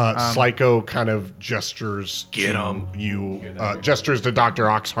expectations. Slyko kind of gestures to gestures to Dr.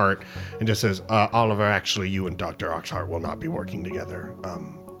 Oxhart and just says, Oliver, actually, you and Dr. Oxhart will not be working together.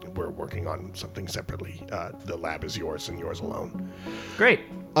 We're working on something separately. The lab is yours and yours alone. Great.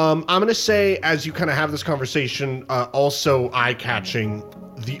 I'm going to say, as you kind of have this conversation, also eye-catching,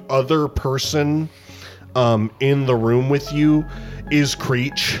 the other person in the room with you is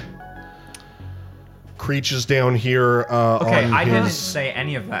Creech. Creech is down here Okay, on I his... didn't say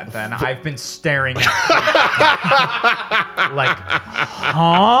any of that then. I've been staring at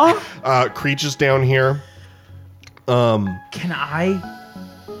huh? Creech is down here. Can I...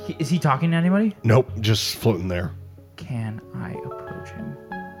 Is he talking to anybody? Nope, just floating there. Can I approach him?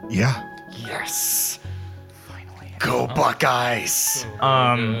 Yeah. Yes. Finally. Go Buckeyes.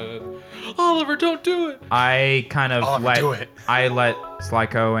 Oliver, don't do it. I kind of Oliver, let do it. I let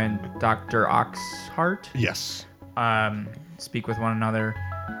Slyko and Dr. Oxheart Yes. speak with one another,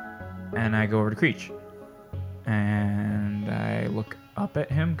 and I go over to Creech, and I look up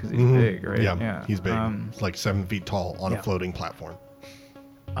at him because he's big, right? Yeah, he's big. He's like 7 feet tall on a floating platform.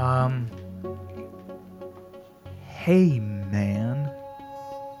 Hey, man.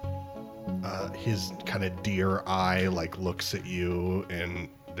 His kind of deer eye like looks at you, and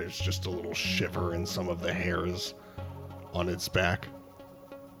there's just a little shiver in some of the hairs on its back.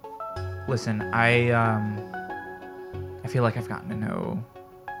 Listen, I feel like I've gotten to know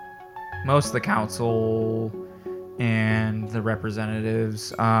most of the council and the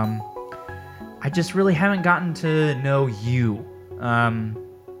representatives. I just really haven't gotten to know you.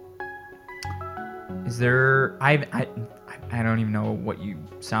 Is there? I don't even know what you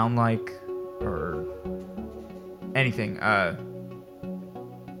sound like or anything.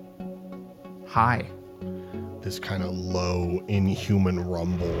 Hi. This kind of low, inhuman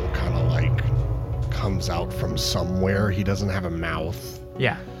rumble kind of like comes out from somewhere. He doesn't have a mouth.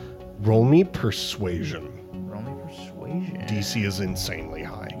 Yeah. Roll me persuasion. Roll me persuasion. DC is insanely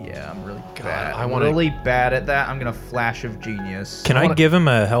high. Yeah, I'm really bad. I I'm wanna- really bad at that. I'm gonna flash of genius. Can I give him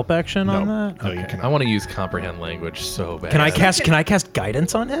a help action on that? No, you cannot. I want to use comprehend language so bad. Can I cast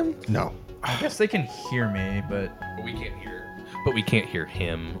guidance on him? No. I guess they can hear me, but But we can't hear. But we can't hear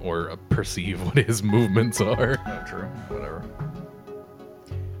him or perceive what his movements are. oh, true. Whatever.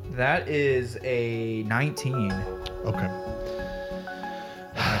 That is a 19. Okay.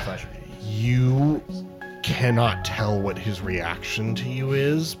 My flash of genius. You cannot tell what his reaction to you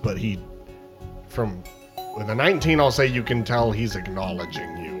is, but with a 19, I'll say you can tell he's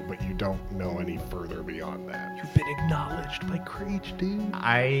acknowledging you, but you don't know any further beyond that. You've been acknowledged by Creech, dude.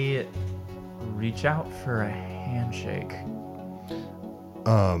 I reach out for a handshake.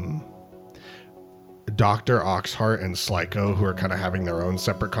 Dr. Oxheart and Slyko, who are kind of having their own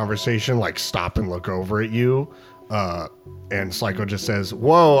separate conversation, like stop and look over at you. And Slyko just says,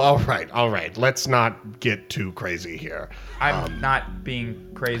 "Whoa, all right. Let's not get too crazy here." I'm not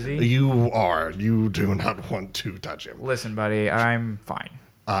being crazy. You do not want to touch him. Listen, buddy, I'm fine.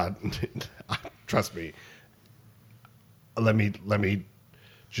 Trust me. Let me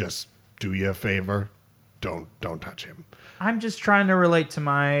just do you a favor. Don't touch him. I'm just trying to relate to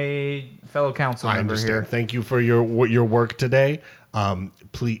my fellow council I member understand. here. Thank you for your work today.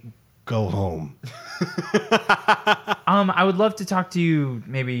 Please go home. I would love to talk to you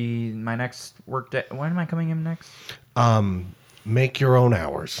maybe my next work day. When am I coming in next? Make your own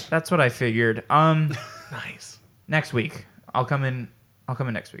hours. That's what I figured. Nice. Next week. I'll come in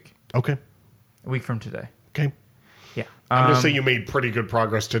next week. Okay. A week from today. Okay. Yeah. I'm just saying you made pretty good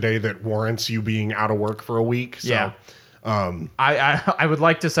progress today that warrants you being out of work for a week. So, Yeah. I would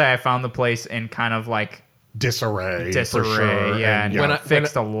like to say I found the place in kind of like disarray. For sure. yeah, and When I-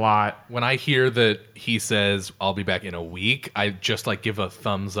 fixed a lot. When I hear that he says I'll be back in a week, I just like give a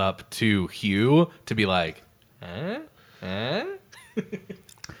thumbs up to Hugh to be like,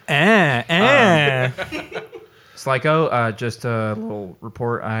 Slyko, just a little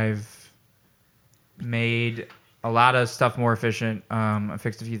report. I've made a lot of stuff more efficient. I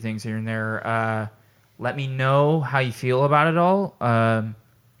fixed a few things here and there. Let me know how you feel about it all.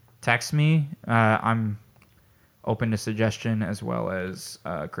 Text me. I'm open to suggestion as well as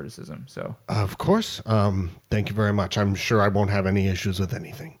criticism. So Of course. Thank you very much. I'm sure I won't have any issues with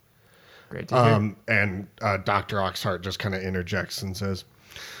anything. great to hear. And Dr. Oxheart just kind of interjects and says,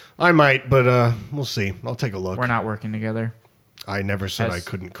 "I might, but we'll see. I'll take a look." We're not working together. I never said I As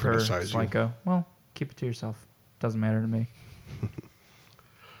couldn't per criticize you. Slyko. Well, keep it to yourself. Doesn't matter to me.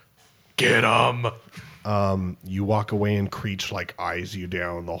 get him. You walk away and Creech like eyes you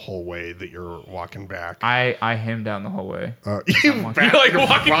down the whole way that you're walking back. I him down the whole way. You're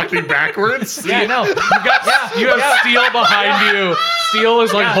like walking backwards? Yeah, no. You got You have Steel behind you. Steel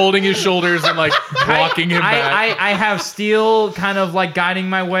is like holding his shoulders and like walking him back. I have Steel kind of like guiding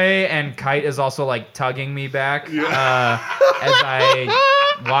my way, and Kite is also like tugging me back as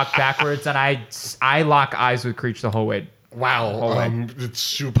I walk backwards, and I lock eyes with Creech the whole way. Wow, it's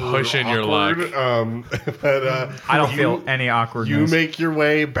super Pushing your awkward. But I don't feel any awkwardness. You make your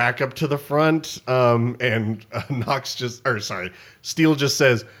way back up to the front, and Steel just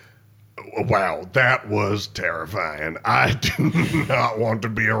says, "Wow, that was terrifying. I do not want to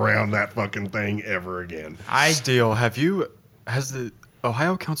be around that fucking thing ever again." Steel, has the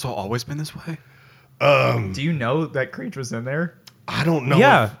Ohio Council always been this way? Do you know that Creech was in there? I don't know.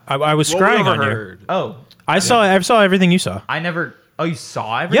 Yeah, I was scrying on you. Oh, I saw everything you saw. I never. Oh, you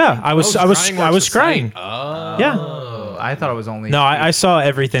saw everything? Yeah, I was scrying. Oh. Yeah. I thought it was only. No, I saw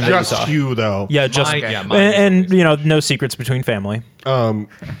everything that you Just saw. you, though. Yeah, just Mine- yeah, and, mine is and you know, no secrets between family. I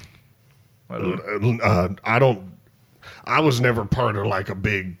don't. I was never part of like a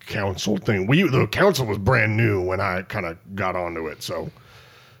big council thing. The council was brand new when I kind of got onto it. So,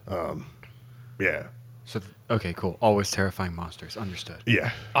 yeah, So, okay, cool. Always terrifying monsters. Understood.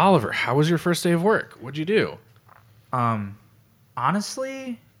 yeah. Oliver, how was your first day of work? What'd you do?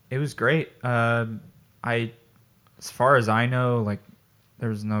 Honestly, it was great. As far as I know, like there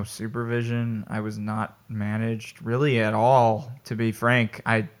was no supervision. I was not managed really at all. To be frank,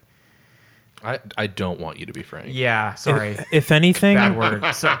 I don't want you to be frank. yeah, sorry, If anything, bad word,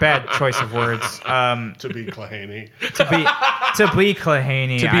 bad choice of words. To be Clahaney. To be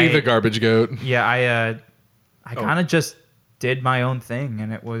Clahaney, To be the garbage goat. yeah, I kind of just did my own thing,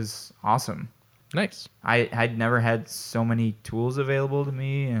 and it was awesome. Nice. I'd never had so many tools available to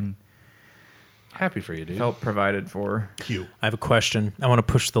me, and Happy for you, dude. felt provided for. Cute. I have a question. I want to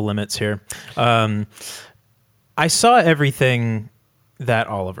push the limits here. I saw everything that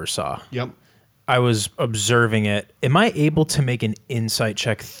Oliver saw. Yep. I was observing it. Am I able to make an insight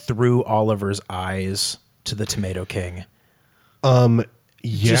check through Oliver's eyes to the Tomato King?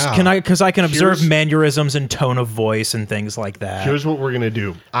 Yeah. Just can I? Because I can observe Here's- mannerisms and tone of voice and things like that. Here's what we're gonna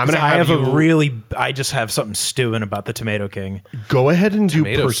do. I'm gonna I have have you a really. I just have something stewing about the Tomato King. go ahead and do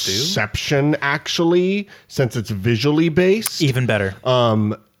Tomato stew? perception. Actually, since it's visually based, Even better.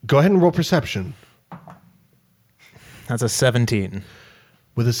 go ahead and roll perception. That's a 17.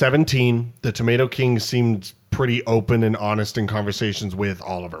 With a 17, the Tomato King seemed pretty open and honest in conversations with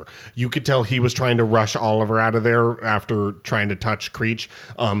Oliver. You could tell he was trying to rush Oliver out of there after trying to touch Creech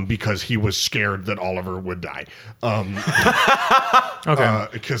because he was scared that Oliver would die. Okay.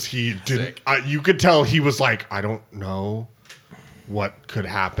 Because he didn't. You could tell he was like, I don't know what could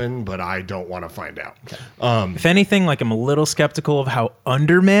happen, but I don't want to find out. If anything, like I'm a little skeptical of how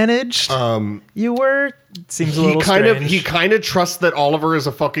undermanaged you were. It seems a little strange. He kind of trusts that Oliver is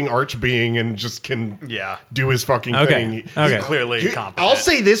a fucking arch being and just can do his fucking Okay. thing. Okay. Clearly competent. I'll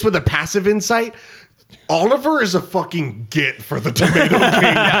say this with a passive insight. Oliver is a fucking git for the Tomato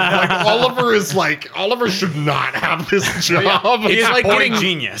King. Oliver should not have this job. It's like Boy getting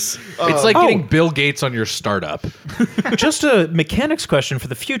genius. It's like getting Bill Gates on your startup. Just a mechanics question for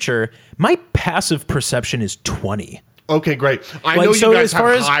the future. My passive perception is 20. Okay, great. I Like, know so you guys as far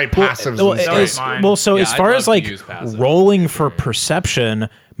have as high passives well, and as, stuff. Mine. well, so Yeah, as I'd far love as to like use passive. rolling for perception,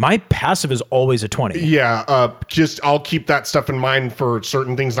 my passive is always a 20. Yeah, I'll keep that stuff in mind for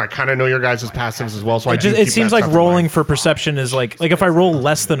certain things. I kind of know your guys' passives as well, so It seems like rolling for perception is like if I roll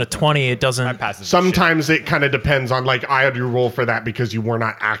less than a 20, it doesn't. Passes Sometimes it kind of depends on like I had to roll for that because you were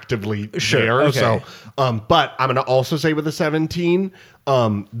not actively there. okay. So, but I'm gonna also say with a 17,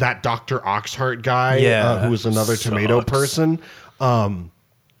 that Dr. Oxheart guy, Yeah, who is another tomato sucks. person,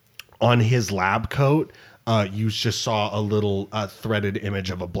 on his lab coat, you just saw a little threaded image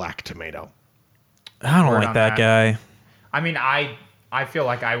of a black tomato. I don't Word like on that guy. I mean, I feel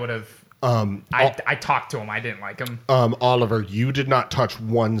like I would have. I talked to him. I didn't like him. Oliver, you did not touch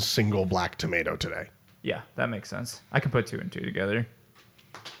one single black tomato today. Yeah, that makes sense. I can put 2 and 2 together.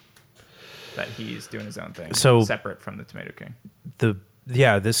 That he's doing his own thing, So- separate from the Tomato King.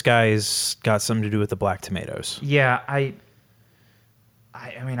 This guy's got something to do with the black tomatoes. Yeah, I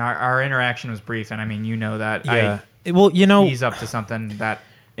mean, our interaction was brief, and I mean, you know that. Yeah. Well, you know, He's up to something that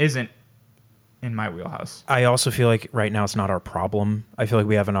isn't in my wheelhouse. I also feel like right now it's not our problem. I feel like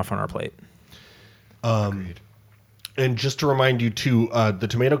we have enough on our plate. And just to remind you too, the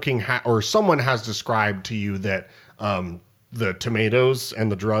Tomato King or someone has described to you that the tomatoes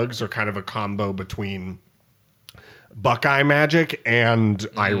and the drugs are kind of a combo between Buckeye magic and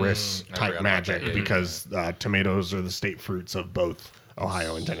Iris I type forgot about magic that, yeah. because tomatoes are the state fruits of both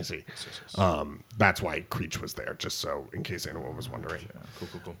Ohio and Tennessee. That's why Creech was there, just so in case anyone was wondering.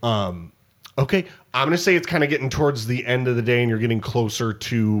 Cool. Okay, I'm going to say it's kind of getting towards the end of the day and you're getting closer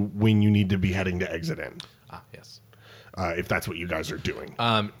to when you need to be heading to exit in, Yes. if that's what you guys are doing.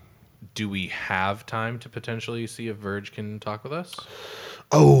 Do we have time to potentially see if Verge can talk with us?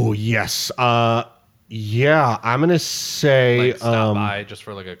 Oh, yes. Yeah, I'm going to say... Like stop by just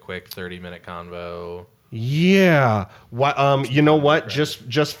for like a quick 30-minute convo. Yeah. What? You know what?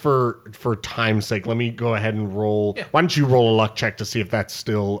 Just for time's sake, let me go ahead and roll. Yeah. Why don't you roll a luck check to see if that's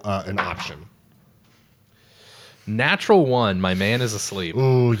still an option? Natural 1. My man is asleep.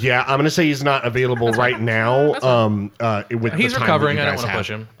 Ooh, yeah. I'm gonna say he's not available right now. With He's the time recovering. that you I don't guys wanna push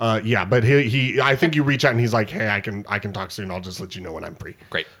have. him. Yeah, but he. I think you reach out and he's like, "Hey, I can talk soon. I'll just let you know when I'm free."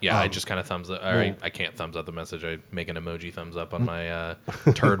 Great. Yeah, I just kind of thumbs up. I can't thumbs up the message. I make an emoji thumbs up on my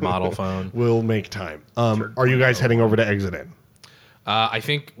turd model phone. We'll make time. Are you guys heading over to Exit In? I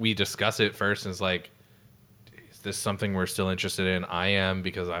think we discuss it first. And it's like, is this something we're still interested in? I am,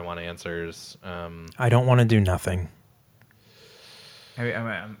 because I want answers. I don't want to do nothing.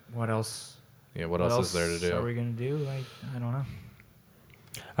 What else? Yeah, what else is there to do? Are we gonna do? Like, I don't know.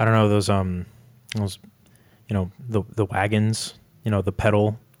 I don't know those the wagons, the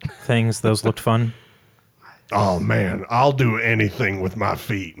pedal things. Those looked fun. Oh man, I'll do anything with my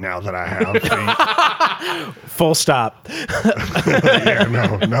feet now that I have feet. Full stop. Yeah,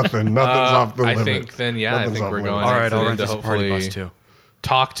 no, nothing's off the I limits. think then, yeah, I Nothing's think off we're limits. going All right, I'll to rent us a party bus hopefully too.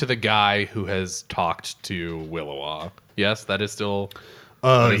 talk to the guy who has talked to Willowa. Yes, that is still.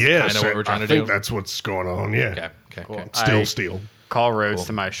 That is Yes, kinda what we're trying I to think do. that's what's going on. Yeah, Okay. Okay. Cool. Okay. still I steal. Call Rose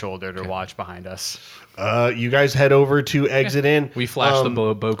to my shoulder to watch behind us. You guys head over to Exit In. We flash the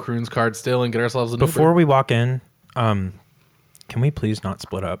Bo Croons card still and get ourselves an Before Uber. we walk in, can we please not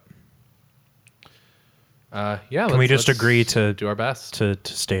split up? Yeah. Can we just let's agree to do our best? to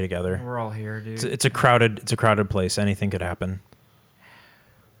stay together? We're all here, dude. It's a crowded place. Anything could happen.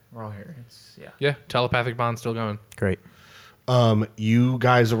 We're all here. Yeah. Yeah. Telepathic bond still going. Great. You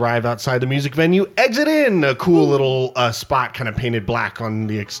guys arrive outside the music venue. Exit In, a cool little spot kind of painted black on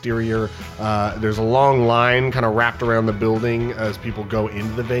the exterior. There's a long line kind of wrapped around the building as people go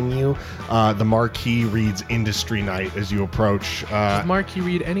into the venue. The marquee reads Industry Night as you approach. Does Mark, you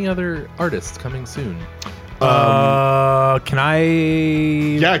read any other artists coming soon? Can I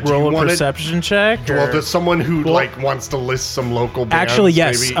do you roll a wanna- perception check? Well, or- there's someone who wants to list some local bands. Actually,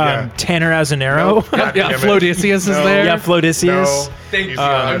 yes. maybe? Yeah. Tanner Azanero. God Yeah, damn it. Flodicius is No. there. Yeah, Flodicius. No. Thank He's you.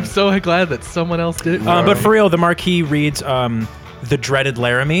 gone. I'm so glad that someone else did. But for real, the marquee reads The Dreaded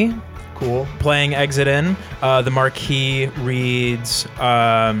Laramie Cool. playing Exit In. The marquee reads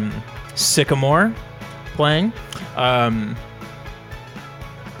Sycamore playing.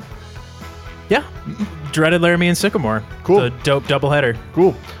 Yeah. Dreaded Laramie and Sycamore. Cool. It's a dope doubleheader.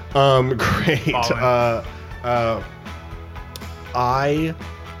 Cool. Great.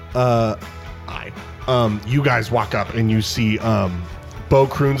 You guys walk up and you see Bo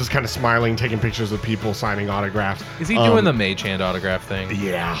Croons is kind of smiling, taking pictures of people, signing autographs. Is he doing the mage hand autograph thing?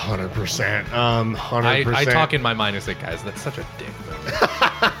 Yeah, 100%. 100%. I talk in my mind and say, guys, that's such a dick move.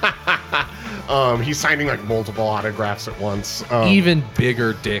 He's signing like multiple autographs at once. Even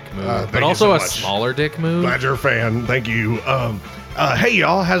bigger dick move, thank but you also so a much. smaller dick move. Glad you're a fan. Thank you. Hey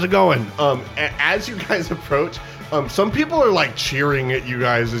y'all, how's it going? As you guys approach, some people are like cheering at you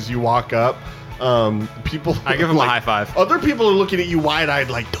guys as you walk up. People, I give him like, a high five. Other people are looking at you wide-eyed,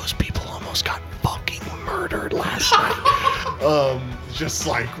 like those people almost got fucking murdered last night. Just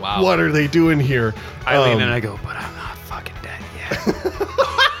like, Wow. what are they doing here? I lean in and I go, but I'm not fucking dead yet.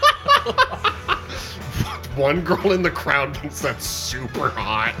 One girl in the crowd thinks that's super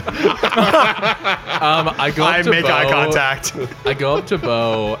hot. I go up I to make Bo, eye contact. I go up to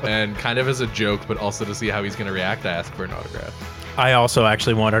Bo and kind of as a joke, but also to see how he's going to react, I ask for an autograph. I also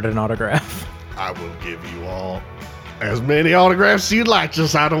actually wanted an autograph. I will give you all as many autographs as you'd like,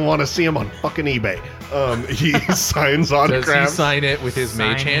 just I don't want to see them on fucking eBay. He signs Does autographs. he sign it with his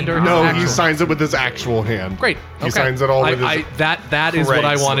mage hand or No, his he actual- signs it with his actual hand. Great. He Okay. signs it all with his. That is what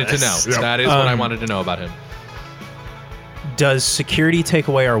I wanted to know. Craigslist. Yep. That is what I wanted to know about him. Does security take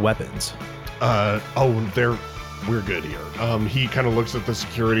away our weapons? We're good here. He kind of looks at the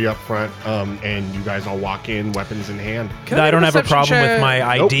security up front, and you guys all walk in, weapons in hand. I don't have a problem with my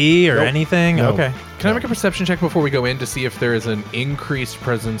ID or Nope. anything. No. Okay. Can I make a perception check before we go in to see if there is an increased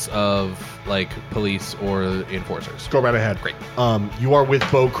presence of like police or enforcers? Go right ahead. Great. You are with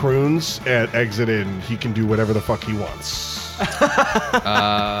Bo Croons at Exit In. He can do whatever the fuck he wants.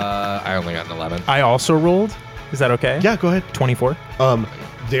 I only got an 11. I also rolled. Is that okay? Yeah, go ahead. 24.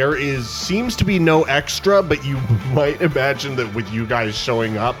 There seems to be no extra, but you might imagine that with you guys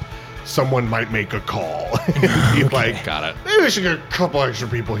showing up, someone might make a call. Be like, Got it. maybe we should get a couple extra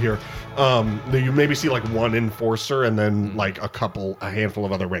people here. You maybe see like one enforcer and then like a handful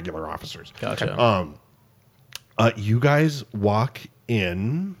of other regular officers. Gotcha. You guys walk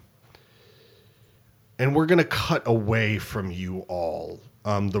in, and we're gonna cut away from you all.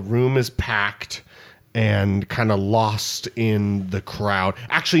 The room is packed and kind of lost in the crowd.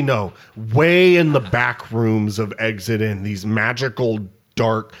 Actually, no, way in the back rooms of Exit In, these magical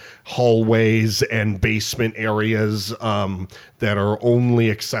dark hallways and basement areas that are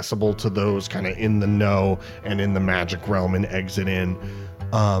only accessible to those kind of in the know and in the magic realm and Exit In.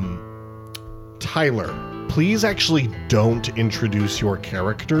 Tyler, please actually don't introduce your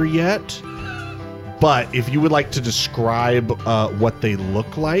character yet, but if you would like to describe what they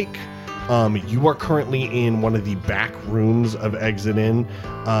look like, you are currently in one of the back rooms of Exit In.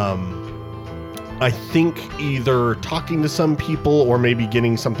 I think either talking to some people or maybe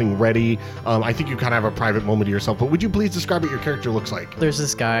getting something ready. I think you kind of have a private moment to yourself, but would you please describe what your character looks like? There's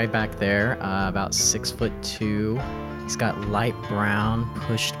this guy back there, about 6'2". He's got light brown,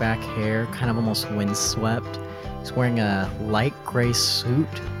 pushed back hair, kind of almost windswept. He's wearing a light gray suit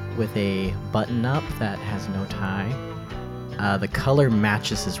with a button up that has no tie. The color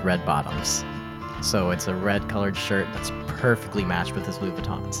matches his red bottoms. So it's a red colored shirt that's perfectly matched with his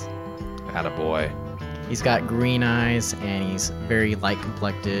Louboutins. Attaboy. He's got green eyes and he's very light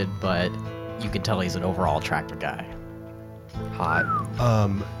complected, but you can tell he's an overall attractive guy. Hot.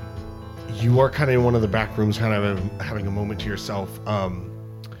 You are kind of in one of the back rooms, kind of having a moment to yourself.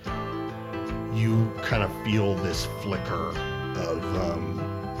 You kind of feel this flicker of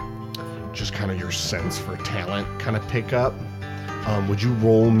just kind of your sense for talent kind of pick up. Would you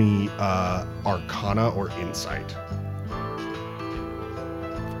roll me Arcana or Insight?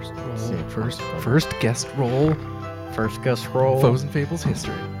 First guest roll. First guest roll. Foes and Fables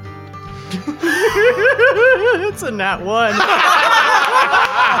history. It's a nat 1.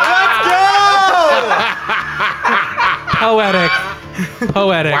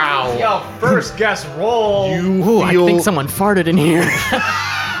 Poetic. Wow. Yo, first guess roll. You Ooh, I feel think someone farted in here.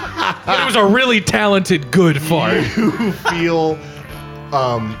 It was a really talented, good fart. you feel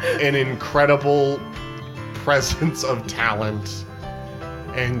an incredible presence of talent,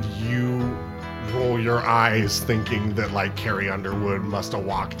 and you roll your eyes thinking that like Carrie Underwood must have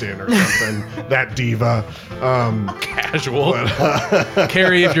walked in or something. That diva. Casual.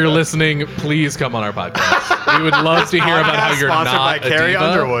 Carrie, if you're listening, please come on our podcast. We would love to hear about how you're Sponsored not by a Carrie diva.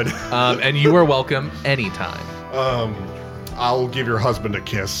 Underwood. And you are welcome anytime. I'll give your husband a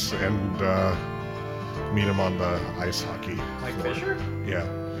kiss and meet him on the ice hockey floor. Fisher? Yeah.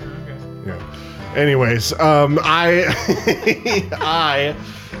 Yeah. Anyways, I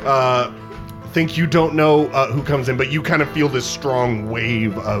think you don't know who comes in, but you kind of feel this strong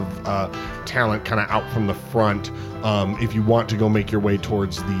wave of talent kind of out from the front. If you want to go make your way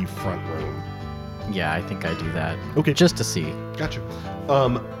towards the front room. Yeah, I think I do that. Okay. Just to see. Gotcha.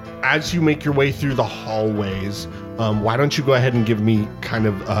 As you make your way through the hallways, why don't you go ahead and give me kind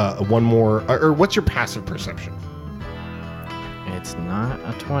of one more, or what's your passive perception? It's not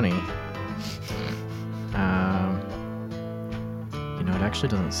a 20. You know, it actually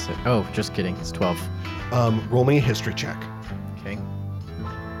doesn't say. Oh, just kidding. It's 12. Roll me a history check. Okay.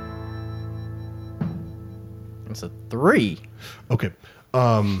 It's a 3. Okay.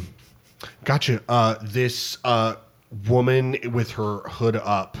 Gotcha. This woman with her hood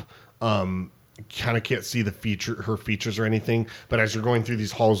up, kind of can't see her features or anything, but as you're going through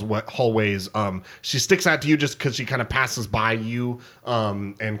these hallways, she sticks out to you just because she kind of passes by you,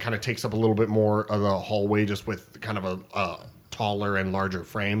 and kind of takes up a little bit more of the hallway just with kind of a taller and larger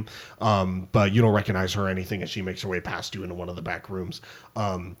frame, but you don't recognize her or anything as she makes her way past you into one of the back rooms.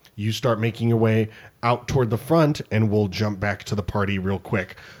 You start making your way out toward the front, and we'll jump back to the party real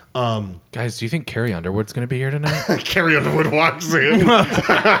quick. Guys, do you think Carrie Underwood's going to be here tonight? Carrie Underwood walks in.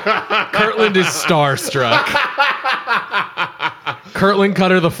 Kirtland is starstruck. Kirtland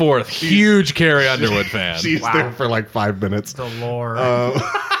Cutter the Fourth, huge Carrie Underwood fan. She's there for like 5 minutes. The lore.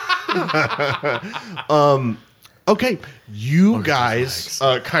 Okay, you guys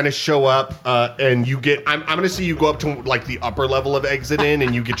kind of show up, and you get. I'm going to see you go up to like the upper level of Exit In,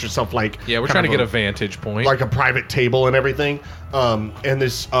 and you get yourself like. Yeah, we're trying to get a vantage point. Like a private table and everything. And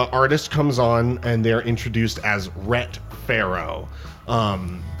this artist comes on, and they're introduced as Rhett Farrow.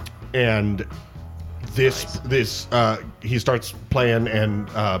 And this he starts playing, and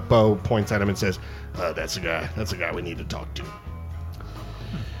Bo points at him and says, "That's the guy. That's the guy we need to talk to."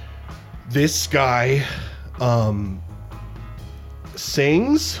 This guy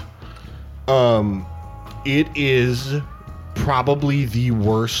sings. It is probably the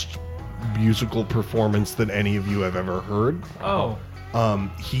worst musical performance that any of you have ever heard. Oh.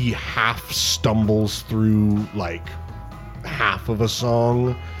 He half stumbles through like half of a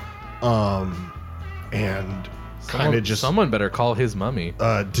song, and kind of just someone better call his mummy.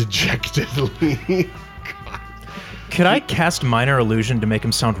 dejectedly. Could I cast Minor Illusion to make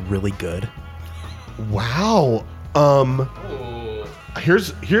him sound really good? Wow.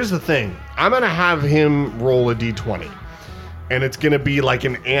 Here's the thing. I'm gonna have him roll a d20, and it's gonna be like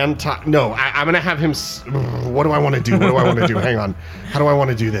an anti. No, I'm gonna have him. What do I want to do? What do I want to do? Hang on. How do I want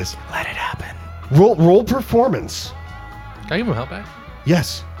to do this? Let it happen. Roll performance. Can I give him help back?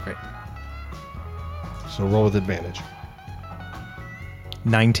 Yes. Great. So roll with advantage.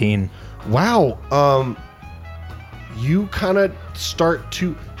 19. Wow. You kind of start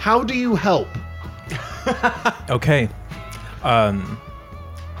to. How do you help? Okay.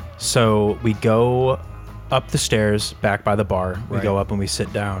 So we go up the stairs back by the bar. We go up and we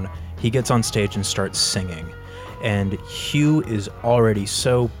sit down. He gets on stage and starts singing. And Hugh is already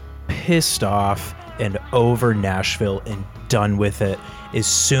so pissed off and over Nashville and done with it. As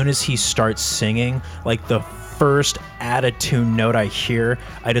soon as he starts singing, like the first out-of-tune note I hear,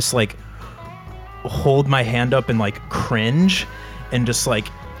 I just like hold my hand up and like cringe and just like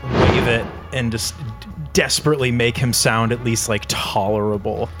wave it and just desperately make him sound at least like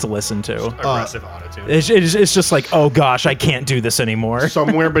tolerable to listen to. Aggressive autotune. It's just like, oh gosh, I can't do this anymore.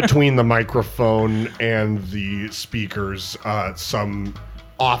 Somewhere between the microphone and the speakers, some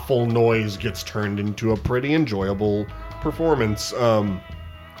awful noise gets turned into a pretty enjoyable performance.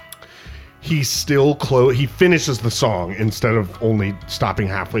 He's still close. He finishes the song instead of only stopping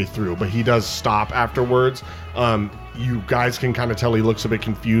halfway through, but he does stop afterwards. You guys can kind of tell he looks a bit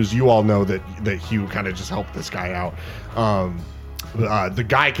confused. You all know that Hugh kind of just helped this guy out. The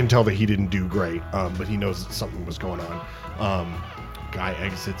guy can tell that he didn't do great, but he knows that something was going on. Guy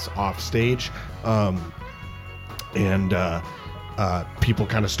exits off stage, and people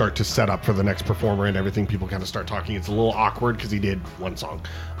kind of start to set up for the next performer and everything. People kind of start talking. It's a little awkward because he did one song.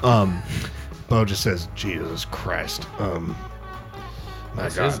 Bo just says, Jesus Christ.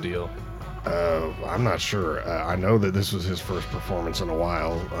 That's his deal. I'm not sure. I know that this was his first performance in a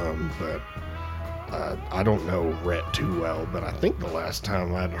while, but I don't know Rhett too well. But I think the last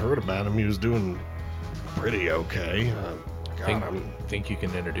time I'd heard about him, he was doing pretty okay. Think you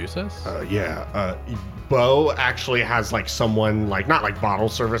can introduce us? Yeah. Bo actually has like someone, like not like bottle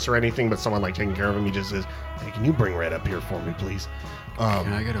service or anything, but someone like taking care of him. He just says, "Hey, can you bring Rhett up here for me, please?"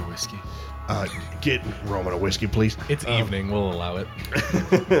 Can I get a whiskey? Get Roman a whiskey, please. It's evening. We'll allow it.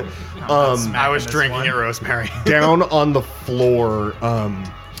 I was drinking it, Rosemary. Down on the floor,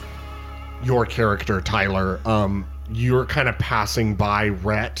 your character, Tyler, you're kind of passing by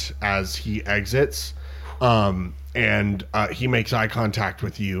Rhett as he exits, and he makes eye contact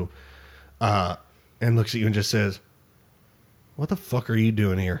with you and looks at you and just says, "What the fuck are you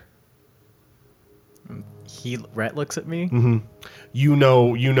doing here?" Rhett looks at me. Mm-hmm. You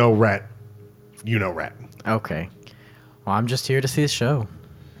know Rhett. You know Rhett. Okay. Well, I'm just here to see the show.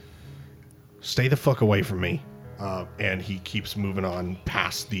 Stay the fuck away from me. And he keeps moving on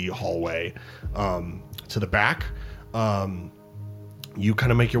past the hallway to the back. You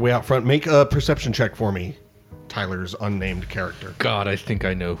kind of make your way out front. Make a perception check for me, Tyler's unnamed character. God, I think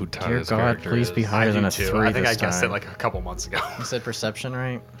I know who Dear Tyler's God, character please is. be higher than a 3 I think I this guessed it time. like a couple months ago. You said perception,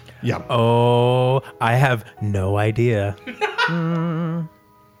 right? Yeah. Oh, I have no idea.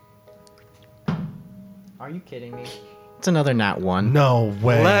 Are you kidding me? It's another nat 1. No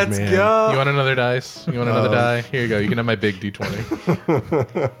way. Let's man. go. You want another dice? You want another die? Here you go. You can have my big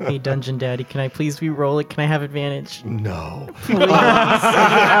D20. Hey, Dungeon Daddy, can I please re-roll it? Can I have advantage? No. You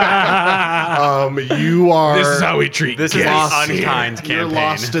are. This is how we treat This is guests. the unkind campaign. You're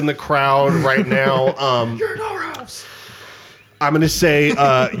lost in the crowd right now. You're in our house. I'm going to say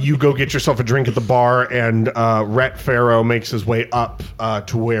you go get yourself a drink at the bar, and Rhett Farrow makes his way up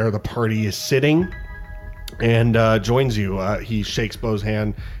to where the party is sitting and joins you. He shakes Bo's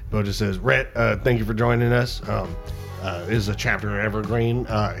hand. Bo just says, "Rhett, thank you for joining us. This is a chapter in Evergreen."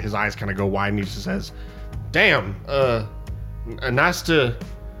 His eyes kind of go wide, and he just says, "Damn, nice to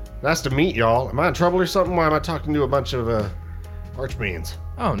meet y'all. Am I in trouble or something? Why am I talking to a bunch of archbeans?"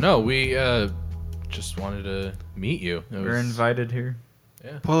 Oh, no. We just wanted to meet you. We're invited here.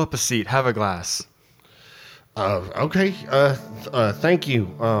 Pull up a seat. Have a glass. Okay. Thank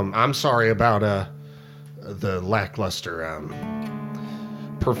you. I'm sorry about the lackluster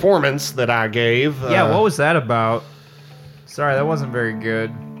performance that I gave. Yeah, what was that about? Sorry, that wasn't very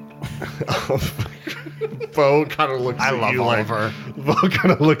good. Bo kind of looks I at love you Oliver. Bo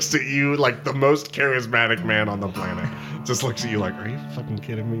kind of looks at you like the most charismatic man on the planet. Just looks at you like, "Are you fucking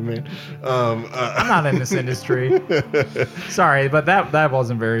kidding me, man?" I'm not in this industry. Sorry, but that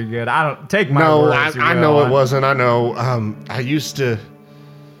wasn't very good. I don't take my No, word as you I go know on. it wasn't. I know. I used to.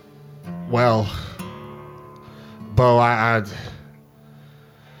 Well, Bo, I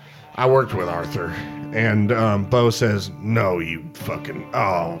worked with Arthur, and Bo says, "No, you fucking.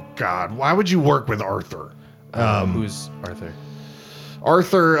 Oh God, why would you work with Arthur?" Who's Arthur?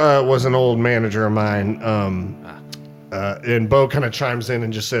 Arthur was an old manager of mine. And Bo kind of chimes in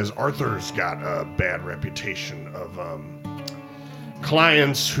and just says, Arthur's got a bad reputation of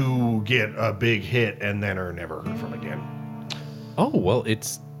clients who get a big hit and then are never heard from again. Oh, well,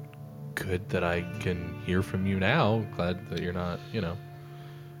 it's good that I can hear from you now. Glad that you're not,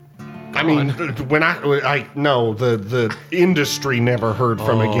 I mean, when I know the industry never heard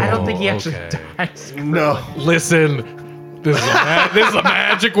from again. I don't think he actually okay. dies. No. Listen, this is a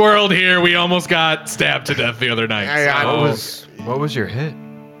magic world here. We almost got stabbed to death the other night. What was your hit?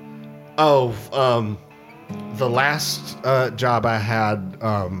 The last job I had,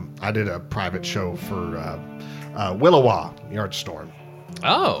 I did a private show for Willowa Yard Storm.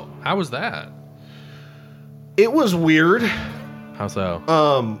 Oh, how was that? It was weird. How so?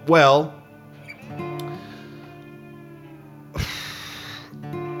 Well,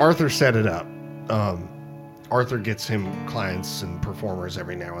 Arthur set it up. Arthur gets him clients and performers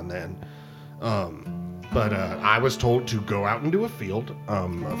every now and then. But I was told to go out into a field,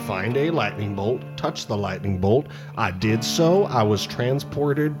 find a lightning bolt, touch the lightning bolt. I did so. I was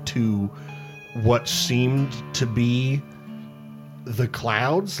transported to what seemed to be the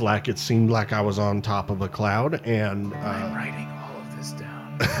clouds, like it seemed like I was on top of a cloud, and I'm writing all of this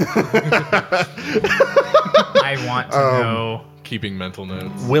down. I want to know. Keeping mental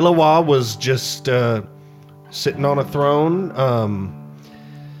notes. Willowa was just sitting on a throne.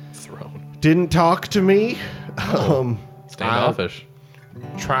 Throne. Didn't talk to me. Standoffish.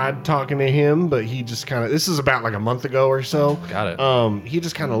 Tried talking to him, but he just kind of. This is about like a month ago or so. Got it. He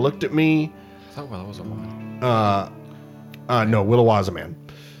just kind of looked at me. I thought Willow was a woman. No, Willowa's a man.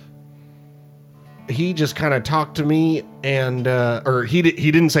 He just kind of talked to me, and or he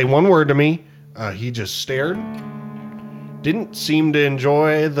didn't say one word to me. He just stared. Didn't seem to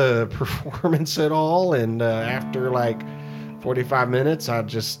enjoy the performance at all. And after like 45 minutes, I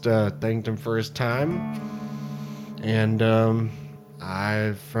just thanked him for his time. And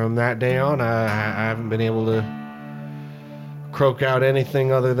from that day on, I haven't been able to croak out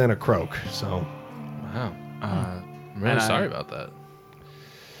anything other than a croak. So, Wow. I'm really sorry about that.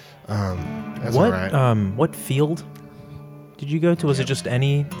 that's What all right. what field did you go to? Was it just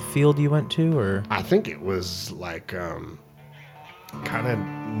any field you went to, or I think it was like kind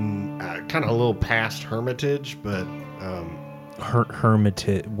of a little past Hermitage, but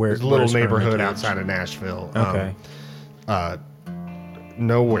Hermitage? Where? it's a little where's neighborhood Hermitage? outside of Nashville. Okay.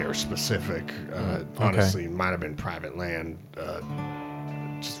 Nowhere specific. Honestly, might have been private land.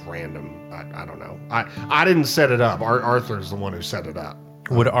 Just random. I don't know. I didn't set it up. Arthur's the one who set it up.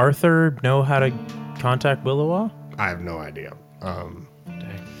 Would Arthur know how to contact Willowa? I have no idea.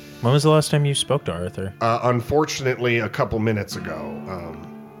 When was the last time you spoke to Arthur? Unfortunately, a couple minutes ago.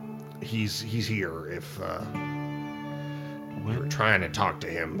 He's here. If you're trying to talk to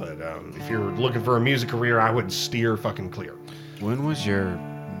him, but if you're looking for a music career, I would steer fucking clear. When was your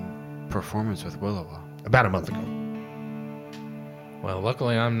performance with Willowa? About a month ago. Well,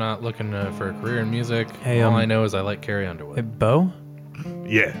 luckily I'm not looking for a career in music. Hey, All I know is I like Carrie Underwood. Hey, Bo,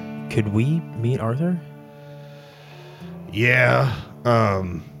 Yeah. could we meet Arthur? Yeah.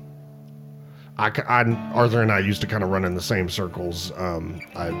 Arthur and I used to kind of run in the same circles.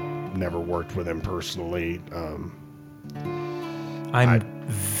 I've never worked with him personally. I'm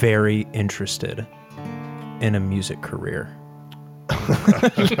very interested in a music career.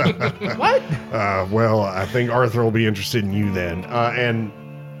 Well, I think Arthur will be interested in you then. And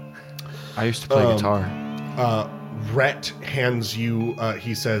I used to play guitar. Rhett hands you,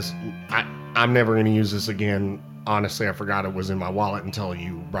 he says, I'm never going to use this again. Honestly, I forgot it was in my wallet until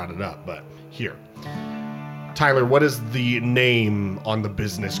you brought it up, but here. Tyler, what is the name on the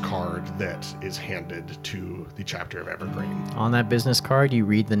business card that is handed to the chapter of Evergreen? On that business card, you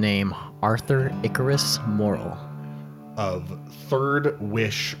read the name Arthur Icarus Morrill. Of Third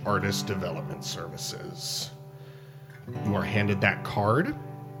Wish Artist Development Services. You are handed that card.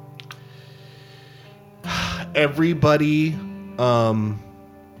 Everybody,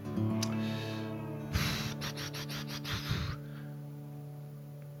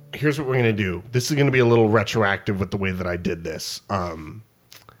 here's what we're going to do. This is going to be a little retroactive with the way that I did this.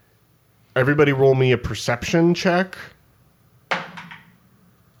 Everybody roll me a perception check.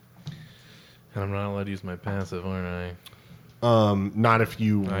 And I'm not allowed to use my passive, aren't I? Not if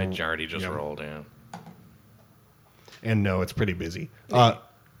you... I already just rolled, yeah. And no, it's pretty busy.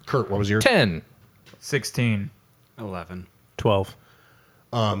 Kurt, what was yours? 10. 16. 11. 12.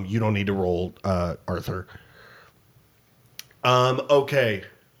 You don't need to roll, Arthur. Okay.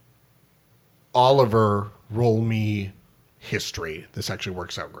 Oliver, roll me history. This actually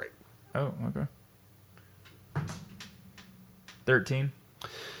works out great. Oh, okay. 13.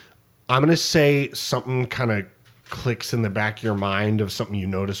 I'm going to say something kind of clicks in the back of your mind of something you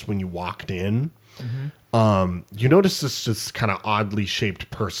noticed when you walked in. You notice this just kind of oddly shaped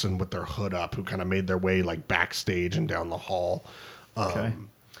person with their hood up who kind of made their way like backstage and down the hall. Okay.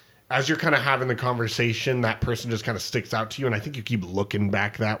 As you're kind of having the conversation, that person just kind of sticks out to you, and I think you keep looking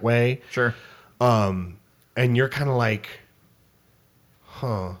back that way. Sure. And you're kind of like,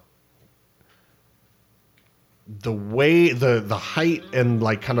 huh. The way, the height and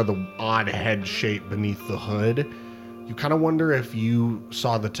like kind of the odd head shape beneath the hood, you kind of wonder if you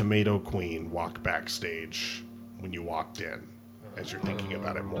saw the Tomato Queen walk backstage when you walked in, as you're thinking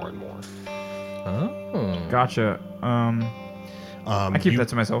about it more and more. Oh. Gotcha. I keep that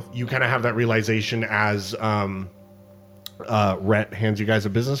to myself. You kind of have that realization as Rhett hands you guys a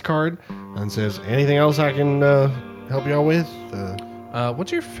business card and says, anything else I can help you out with?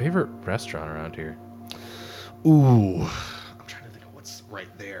 What's your favorite restaurant around here? Ooh, I'm trying to think of what's right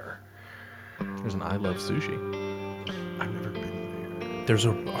there. There's an I Love Sushi. I've never been there. There's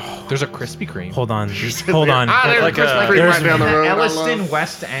a There's a Krispy Kreme. hold on. Hold on. There's Like a Krispy Kreme there's right down the road. Elliston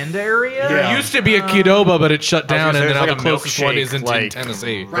West End area? There used to be a Qdoba, but it shut down, gonna and say, then now there's the like a closest one is in milkshake, like-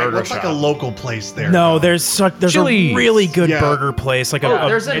 Tennessee. Right, burger what's like a shop. local place there? No, though? there's Chili's. a really good Yeah. burger place. Like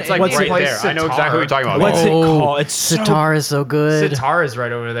There's an It's like what's right it, there. I know exactly what you're talking about. What's it Oh, called? It's so, Sitar is so good. Sitar is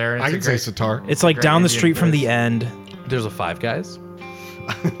right over there. and I it's can a say great- Sitar. it's like Great down the Indian street from place. the end. There's a Five Guys.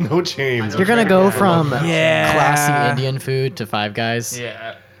 No James. You're gonna go from Yeah. classy Indian food to Five Guys.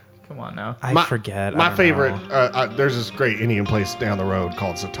 Yeah. Come on now. I forget. I My don't favorite. know. There's this great Indian place down the road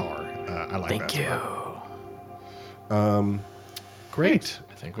called Sitar. I like that. Thank you. Great.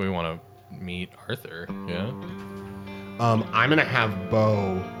 I think we want to meet Arthur. Yeah. I'm gonna have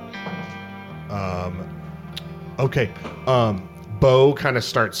Bo. Okay. Bo kind of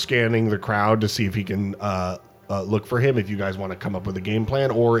starts scanning the crowd to see if he can look for him. If you guys want to come up with a game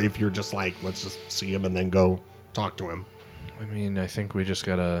plan, or if you're just like, let's just see him and then go talk to him. I mean, I think we just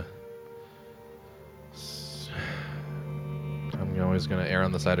gotta. I'm always gonna err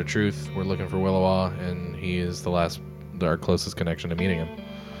on the side of truth. We're looking for Willowa, and he is our closest connection to meeting him.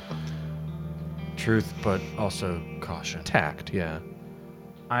 Truth, but also caution. Tact, yeah.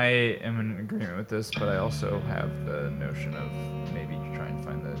 I am in agreement with this, but I also have the notion of maybe try and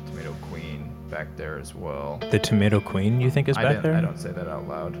find the Tomato Queen back there as well. The Tomato Queen, you think is I back didn't- there? I don't say that out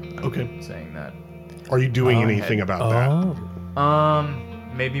loud. I'm Okay. saying that. Are you doing Oh, anything about that? Oh.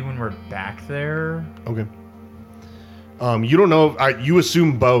 Maybe when we're back there. Okay. You don't know. You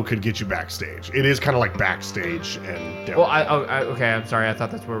assume Bo could get you backstage. It is kind of like backstage and down. Well, okay. I'm sorry. I thought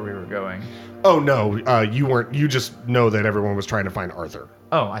that's where we were going. Oh no, you weren't. You just know that everyone was trying to find Arthur.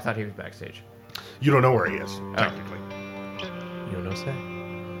 Oh, I thought he was backstage. You don't know where he is technically. You don't know, say.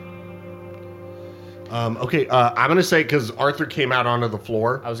 Okay, I'm gonna say because Arthur came out onto the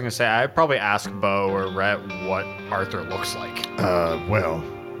floor. I was gonna say I'd probably ask Bo or Rhett what Arthur looks like. Well,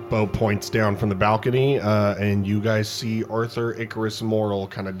 Bo points down from the balcony, and you guys see Arthur Icarus Mortal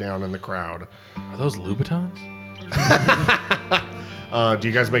kind of down in the crowd. Are those Louboutins? Do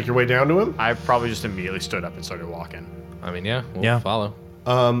you guys make your way down to him? I probably just immediately stood up and started walking. I mean, yeah, we'll Yeah. follow.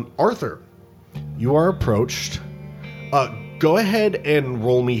 Arthur, you are approached. Go ahead and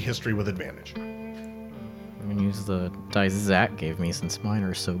roll me history with advantage. I'm gonna use the dice Zach gave me since mine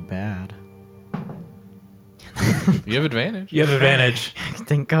are so bad. You have advantage. You have advantage.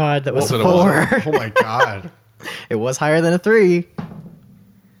 Thank God that was What a was it? 4. Oh my god. It was higher than a 3.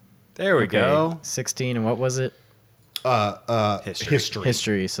 There we Okay, go. 16, and what was it? History.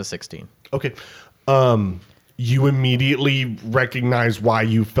 History, so 16. Okay. You immediately recognize why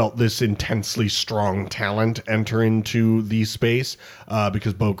you felt this intensely strong talent enter into the space,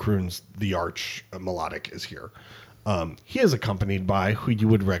 because Bo Kroon's the arch melodic is here. He is accompanied by who you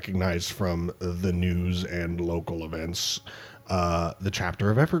would recognize from the news and local events, the chapter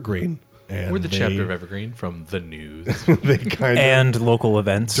of Evergreen. And We're the chapter of Evergreen from the news. they kind And local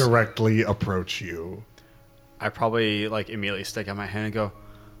events. of directly approach you. I probably like immediately stick out my hand and go,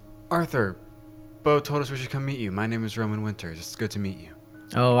 Arthur, Bo told us we should come meet you. My name is Roman Winters. It's good to meet you.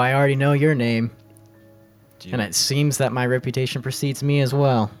 Oh, I already know your name. Do you- And it seems that my reputation precedes me as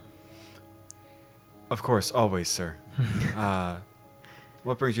well. Of course, always, sir.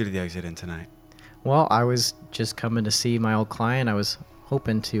 What brings you to the exit in tonight? Well, I was just coming to see my old client. I was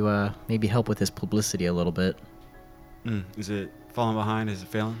hoping to maybe help with his publicity a little bit. Is it falling behind? Is it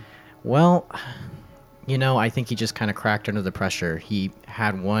failing? Well, you know, I think he just kind of cracked under the pressure. He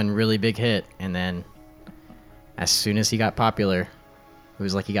had one really big hit, and then as soon as he got popular, it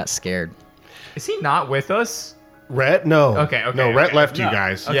was like he got scared. Is he not with us? Rhett? No. Okay, No, Rhett left you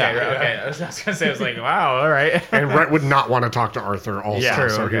guys. Okay, okay. I was gonna say, I was like, wow, all right. And Rhett would not want to talk to Arthur also. Yeah, true,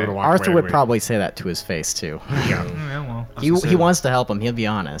 so he okay. would walk Arthur away would with me. probably say that to his face too. Yeah. Yeah, well. He wants to help him. He'll be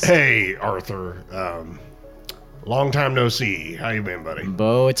honest. Hey, Arthur. Long time no see. How you been, buddy?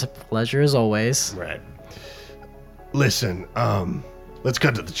 Bo, it's a pleasure as always. Right. Listen, let's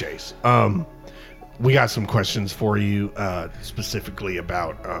cut to the chase. We got some questions for you, specifically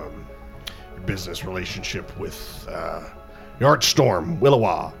about your business relationship with the Archstorm,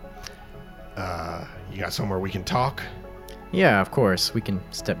 Willowa. You got somewhere we can talk? Yeah, of course. We can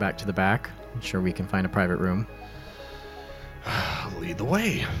step back to the back. I'm sure we can find a private room. Lead the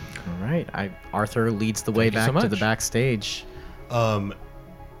way. All right. Arthur leads the way Thank you so back to the much. backstage.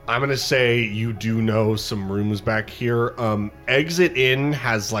 I'm gonna say you do know some rooms back here. Exit In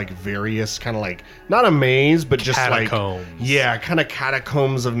has like various kind of like not a maze, but just Catacombs. like kind of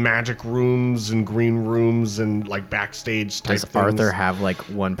catacombs of magic rooms and green rooms and like backstage type Does things. Arthur have like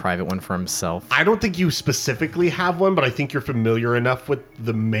one private one for himself? I don't think you specifically have one, but I think you're familiar enough with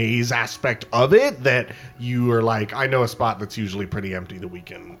the maze aspect of it that you are like, I know a spot that's usually pretty empty that we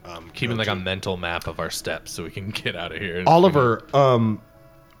can Keeping go like to. a mental map of our steps so we can get out of here. Oliver,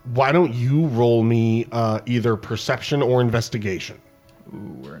 why don't you roll me either perception or investigation?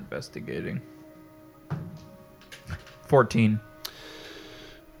 Ooh, we're investigating. 14.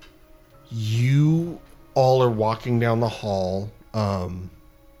 You all are walking down the hall, and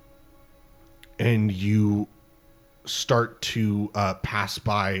you start to pass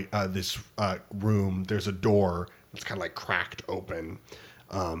by this room. There's a door that's kind of like cracked open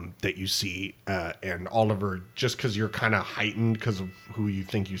that you see. And Oliver, just because you're kind of heightened because of who you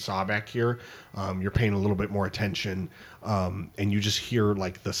think you saw back here, you're paying a little bit more attention. And you just hear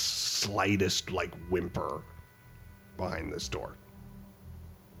like the slightest like whimper behind this door.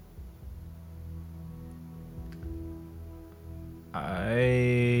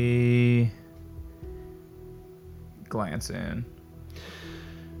 I glance in.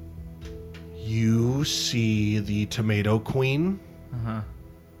 You see the Tomato Queen. Uh-huh.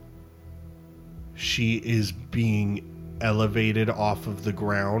 She is being elevated off of the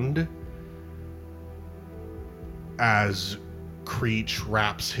ground as Creech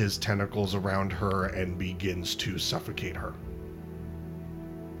wraps his tentacles around her and begins to suffocate her.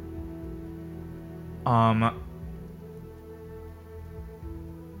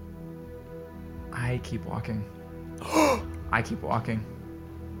 I keep walking. I keep walking.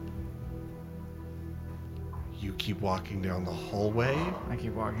 You keep walking down the hallway. I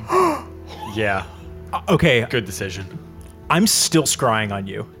keep walking. Yeah. Okay. Good decision. I'm still scrying on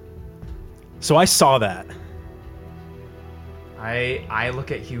you. So I saw that. I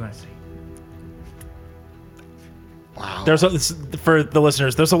look at Hugh and I say, Wow. For the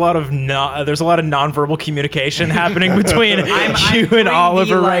listeners, there's a lot of nonverbal communication happening between you I'm and doing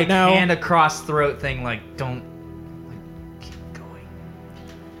Oliver the, right now. hand across throat thing, like don't keep going.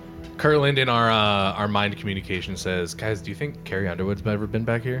 Kirtland in our mind communication says, guys, do you think Carrie Underwood's ever been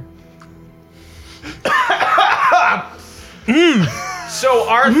back here? So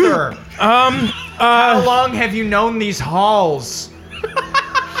Arthur, how long have you known these halls?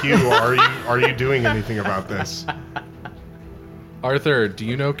 Hugh, are you doing anything about this? Arthur, do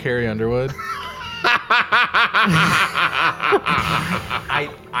you know Carrie Underwood?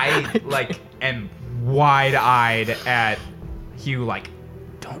 I like am wide-eyed at Hugh, like,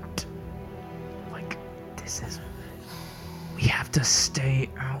 don't, like, this is, we have to stay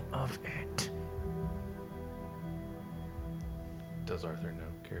out of it. Does Arthur know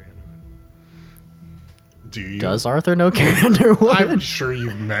Carrie Underwood? Do you? Does Arthur know Carrie Underwood? I'm sure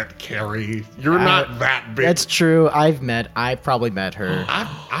you've met Carrie. You're not that big. That's true. I probably met her.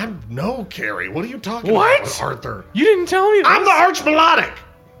 I know Carrie. What are you talking What? about, Arthur? You didn't tell me that. I'm the Arch Melodic.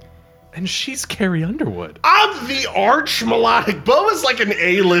 And she's Carrie Underwood. I'm the Arch Melodic. Bo is like an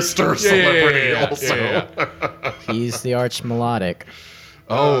A-lister celebrity also. yeah. He's the arch melodic.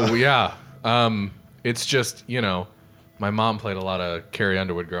 Oh, yeah. It's just, my mom played a lot of Carrie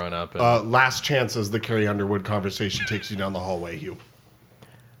Underwood growing up. And Last chance as the Carrie Underwood conversation takes you down the hallway, Hugh.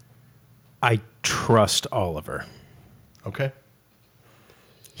 I trust Oliver. Okay.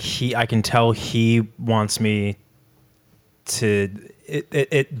 I can tell he wants me to,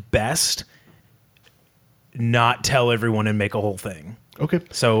 at best, not tell everyone and make a whole thing. Okay.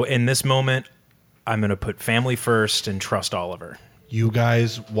 So in this moment, I'm going to put family first and trust Oliver. You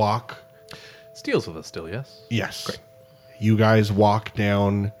guys walk. Steele's with us still, yes? Yes. Great. You guys walk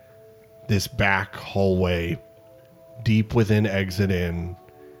down this back hallway deep within Exit In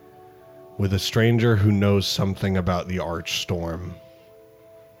with a stranger who knows something about the Archstorm.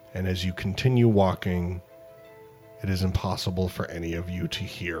 And as you continue walking, it is impossible for any of you to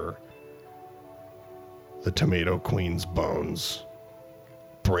hear the Tomato Queen's bones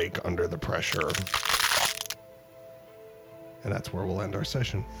break under the pressure. And that's where we'll end our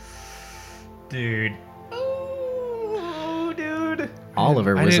session. Dude. Oh, dude.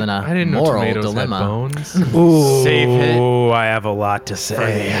 Oliver was in I a didn't know moral tomatoes had dilemma. bones. Ooh, Save hit. I have a lot to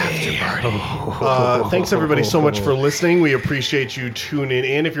say. Thanks everybody so much for listening. We appreciate you tuning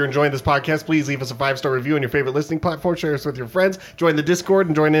in. If you're enjoying this podcast, please leave us a 5-star review on your favorite listening platform. Share us with your friends. Join the Discord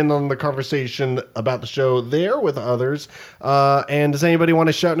and join in on the conversation about the show there with others. And does anybody want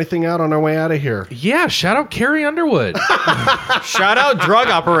to shout anything out on our way out of here? Yeah, shout out Carrie Underwood. Shout out drug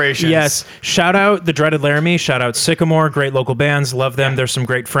operations. Yes. Shout out the Dreaded Laramie. Shout out Sycamore. Great local bands. Love them. There's some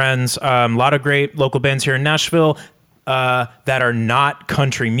great friends. A lot of great local bands here in Nashville that are not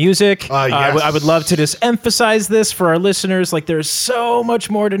country music. Yes. I would love to just emphasize this for our listeners. Like, there's so much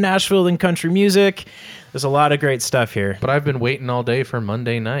more to Nashville than country music. There's a lot of great stuff here. But I've been waiting all day for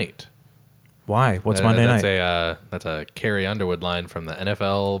Monday night. Why? What's Monday night? That's a Carrie Underwood line from the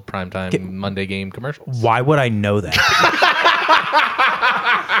NFL primetime Monday game commercials. Why would I know that?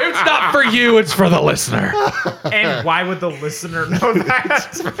 It's not for you, it's for the listener. And why would the listener know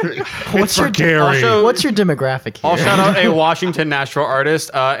that? What's your What's your demographic here? I'll shout out a Washington Nashville artist,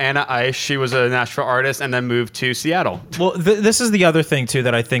 Anna Ice. She was a Nashville artist and then moved to Seattle. Well, this is the other thing too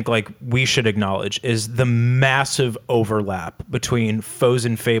that I think like we should acknowledge is the massive overlap between Foes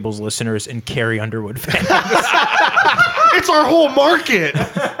and Fables listeners and Carrie Underwood fans. It's our whole market.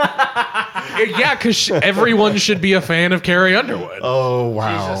 Yeah, because everyone should be a fan of Carrie Underwood. Oh,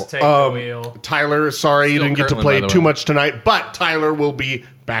 wow. Jesus, take the wheel. Tyler, sorry you Still didn't get to Kirtland, play by the too way. much tonight, but Tyler will be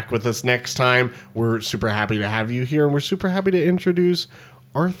back with us next time. We're super happy to have you here, and we're super happy to introduce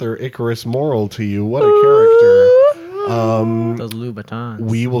Arthur Icarus Morrill to you. What a character. Those Louboutins.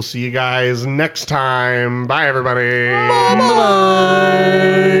 We will see you guys next time. Bye, everybody. Bye.